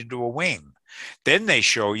evolved into a wing. Then they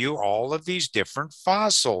show you all of these different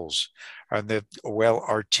fossils and the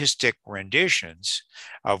artistic renditions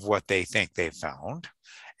of what they think they found.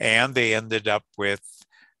 And they ended up with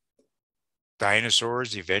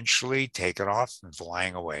dinosaurs eventually taken off and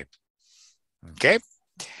flying away. Okay.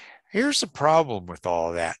 Here's the problem with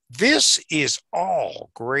all that. This is all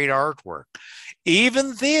great artwork.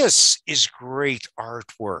 Even this is great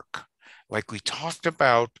artwork, like we talked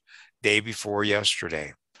about day before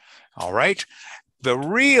yesterday. All right. The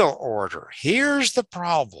real order. Here's the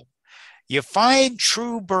problem. You find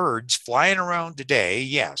true birds flying around today,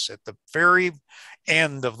 yes, at the very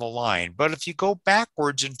end of the line. But if you go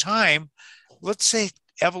backwards in time, let's say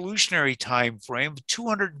evolutionary time frame,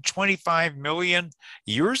 225 million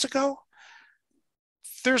years ago,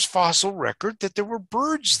 there's fossil record that there were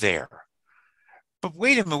birds there. But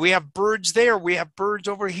wait a minute, we have birds there. We have birds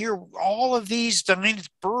over here. All of these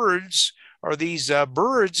birds or these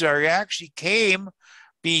birds are actually came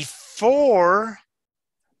before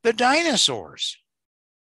the dinosaurs.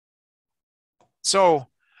 So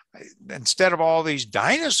instead of all these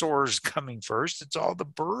dinosaurs coming first, it's all the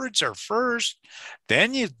birds are first,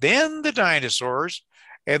 then the dinosaurs,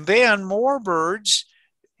 and then more birds.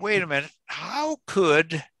 Wait a minute, how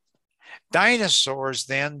could dinosaurs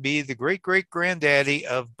then be the great granddaddy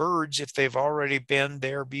of birds if they've already been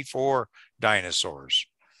there before dinosaurs?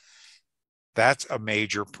 That's a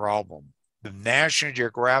major problem. The National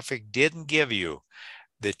Geographic didn't give you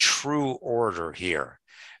the true order here.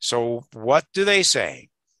 So what do they say?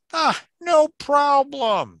 No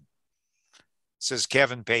problem, says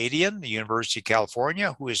Kevin Padian, the University of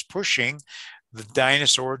California, who is pushing the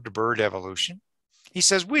dinosaur to bird evolution. He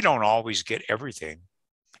says we don't always get everything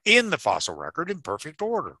in the fossil record in perfect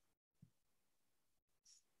order.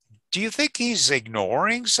 Do you think he's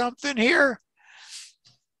ignoring something here?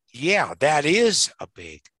 Yeah, that is a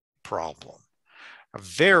big problem, a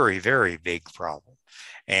very, very big problem.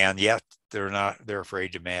 And yet they're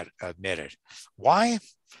afraid to admit it. Why?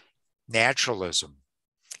 Naturalism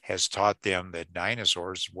has taught them that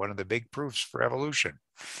dinosaurs are one of the big proofs for evolution.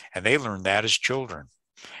 And they learned that as children.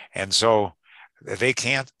 And so they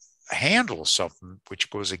can't handle something which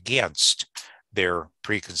goes against their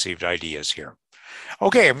preconceived ideas here.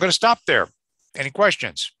 Okay, I'm going to stop there. Any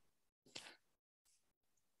questions?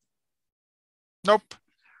 Nope.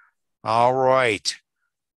 All right.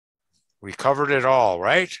 We covered it all,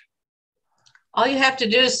 right? All you have to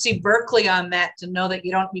do is see Berkeley on that to know that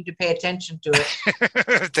you don't need to pay attention to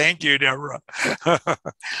it. Thank you, Deborah.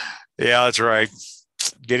 Yeah, that's right.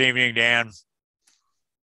 Good evening, Dan.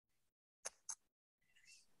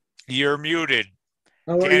 You're muted.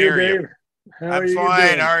 How are Can't you, hear Dave? you. How I'm are you fine.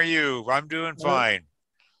 doing? How are you? I'm doing fine.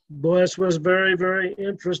 Boy, this was very, very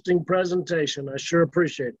interesting presentation. I sure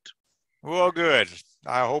appreciate it. Well, good.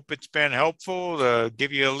 I hope it's been helpful to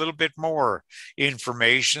give you a little bit more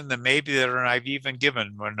information than maybe that I've even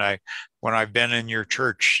given when I've been in your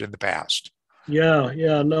church in the past. Yeah,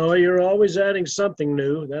 no, you're always adding something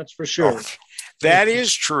new, that's for sure. Oh, that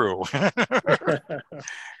is true. Yeah.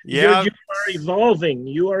 Yeah. You are evolving.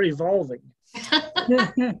 You are evolving.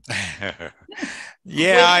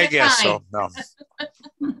 Yeah, I guess so. No.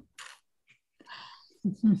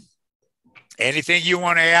 Anything you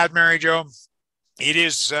want to add, Mary Jo? It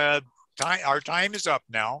is time. Our time is up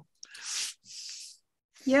now.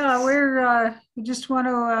 Yeah, we just want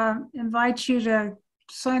to invite you to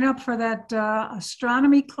sign up for that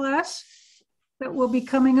astronomy class that will be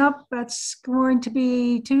coming up. That's going to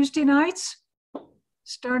be Tuesday nights,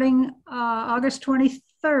 starting August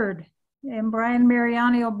 23rd. And Brian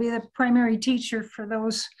Mariani will be the primary teacher for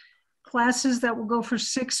those classes that will go for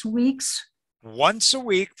 6 weeks. Once a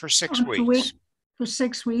week for 6 weeks. For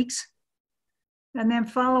 6 weeks. And then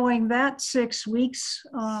following that 6 weeks,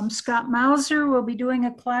 Scott Mauser will be doing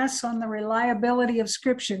a class on the reliability of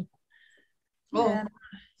Scripture. Oh. And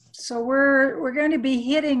so we're going to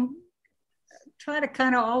be try to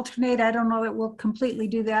kind of alternate. I don't know that we'll completely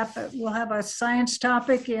do that, but we'll have a science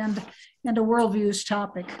topic and a worldviews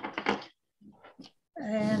topic.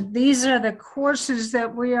 And these are the courses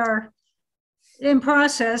that we are in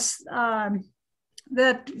process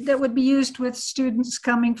that would be used with students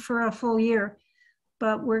coming for a full year.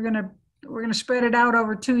 But we're gonna spread it out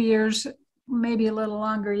over 2 years, maybe a little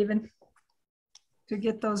longer even, to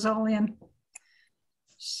get those all in.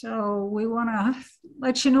 So we want to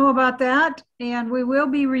let you know about that, and we will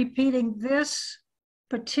be repeating this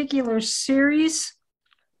particular series.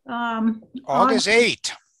 August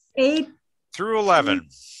 8th. 8 through 11.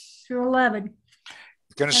 Through 11.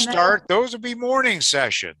 Going to start. Those will be morning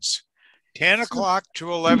sessions, 10 o'clock to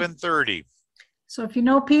 11:30. So if you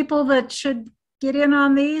know people that should get in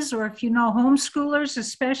on these, or if you know homeschoolers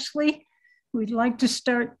especially, we'd like to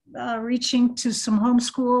start reaching to some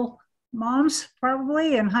homeschool moms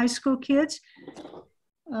probably and high school kids.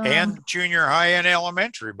 And junior high and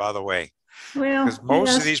elementary, by the way. Well, because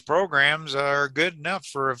most of these programs are good enough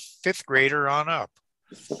for a 5th grader on up.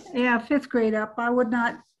 Yeah, 5th grade up. I would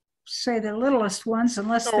not say the littlest ones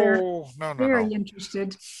unless they're very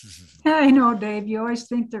interested. I know, Dave, you always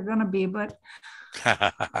think they're going to be, but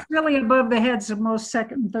really above the heads of most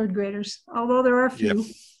 2nd and 3rd graders, although there are a few.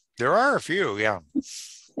 Yep. There are a few, yeah.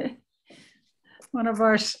 One of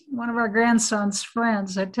our grandson's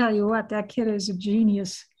friends, I tell you what, that kid is a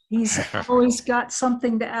genius. He's always got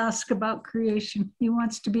something to ask about creation. He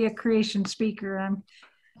wants to be a creation speaker.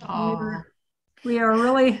 We are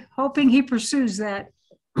really hoping he pursues that.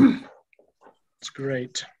 It's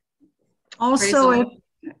great. Also,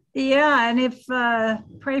 if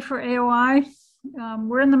pray for AOI.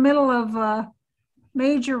 We're in the middle of a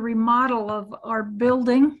major remodel of our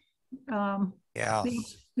building.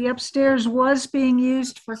 The upstairs was being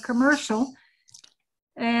used for commercial.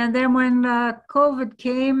 And then when COVID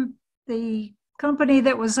came, the company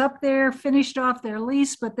that was up there finished off their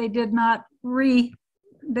lease, but they did not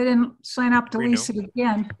they didn't sign up to lease it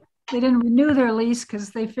again. They didn't renew their lease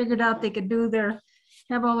because they figured out they could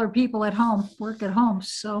have all their people at home, work at home.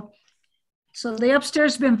 So the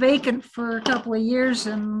upstairs has been vacant for a couple of years,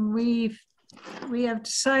 and we have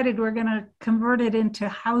decided we're going to convert it into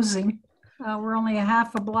housing. We're only a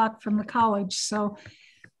half a block from the college, so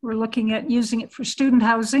we're looking at using it for student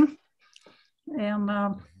housing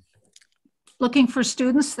and looking for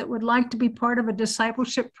students that would like to be part of a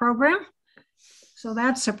discipleship program. So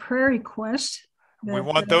that's a prayer request. We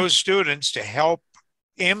want those students to help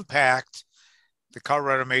impact the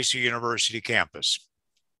Colorado Mesa University campus.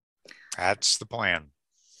 That's the plan.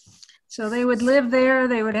 So they would live there,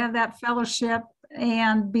 they would have that fellowship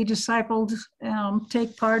and be discipled,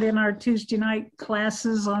 take part in our Tuesday night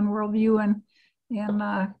classes on worldview and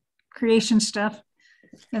creation stuff,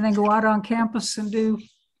 and then go out on campus and do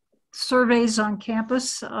surveys on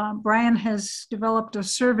campus. Brian has developed a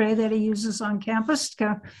survey that he uses on campus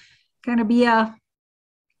to kind of be a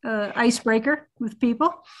icebreaker with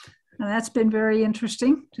people. And that's been very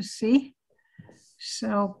interesting to see.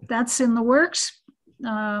 So that's in the works.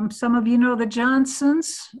 Some of you know the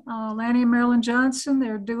Johnsons, Lanny and Marilyn Johnson.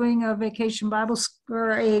 They're doing a vacation Bible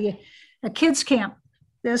or a kids camp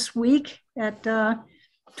this week at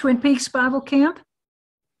Twin Peaks Bible Camp.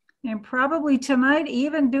 And probably tonight,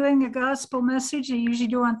 even doing a gospel message they usually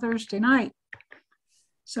do on Thursday night.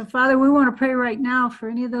 So, Father, we want to pray right now for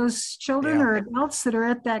any of those children or adults that are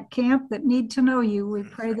at that camp that need to know you. We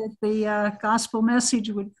pray that the gospel message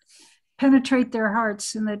would penetrate their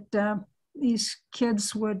hearts and that these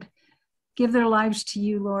kids would give their lives to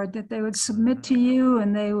you, Lord, that they would submit to you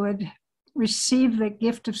and they would receive the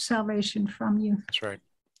gift of salvation from you. That's right.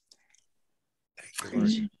 Thank you,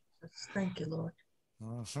 Lord. Thank you, Lord.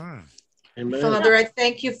 Amen. Father, I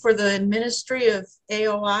thank you for the ministry of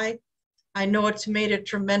AOI. I know it's made a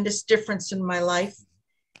tremendous difference in my life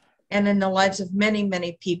and in the lives of many,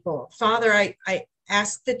 many people. Father, I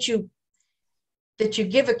ask that you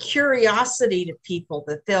give a curiosity to people,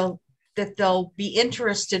 that they'll be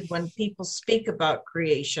interested when people speak about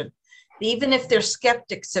creation, even if they're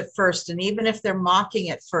skeptics at first, and even if they're mocking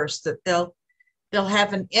at first, that they'll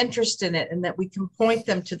have an interest in it, and that we can point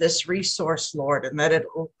them to this resource, Lord, and that it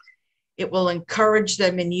will encourage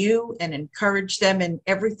them in you and encourage them in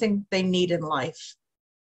everything they need in life.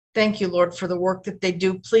 Thank you, Lord, for the work that they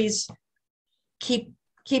do. Please keep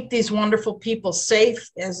these wonderful people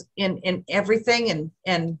safe as in everything,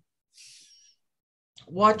 and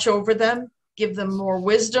watch over them, give them more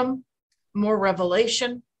wisdom, more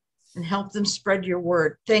revelation, and help them spread your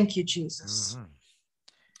word. Thank you, Jesus.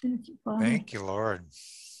 Thank you, Father. Thank you, Lord.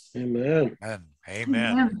 Amen. Amen.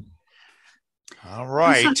 Amen. All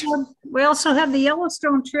right. We also have the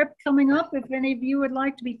Yellowstone trip coming up. If any of you would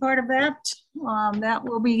like to be part of that, that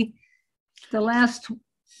will be the last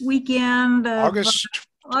weekend of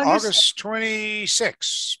August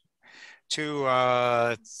 26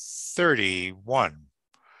 to 31.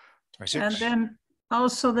 26? And then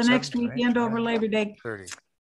also the next weekend over Labor Day. 30.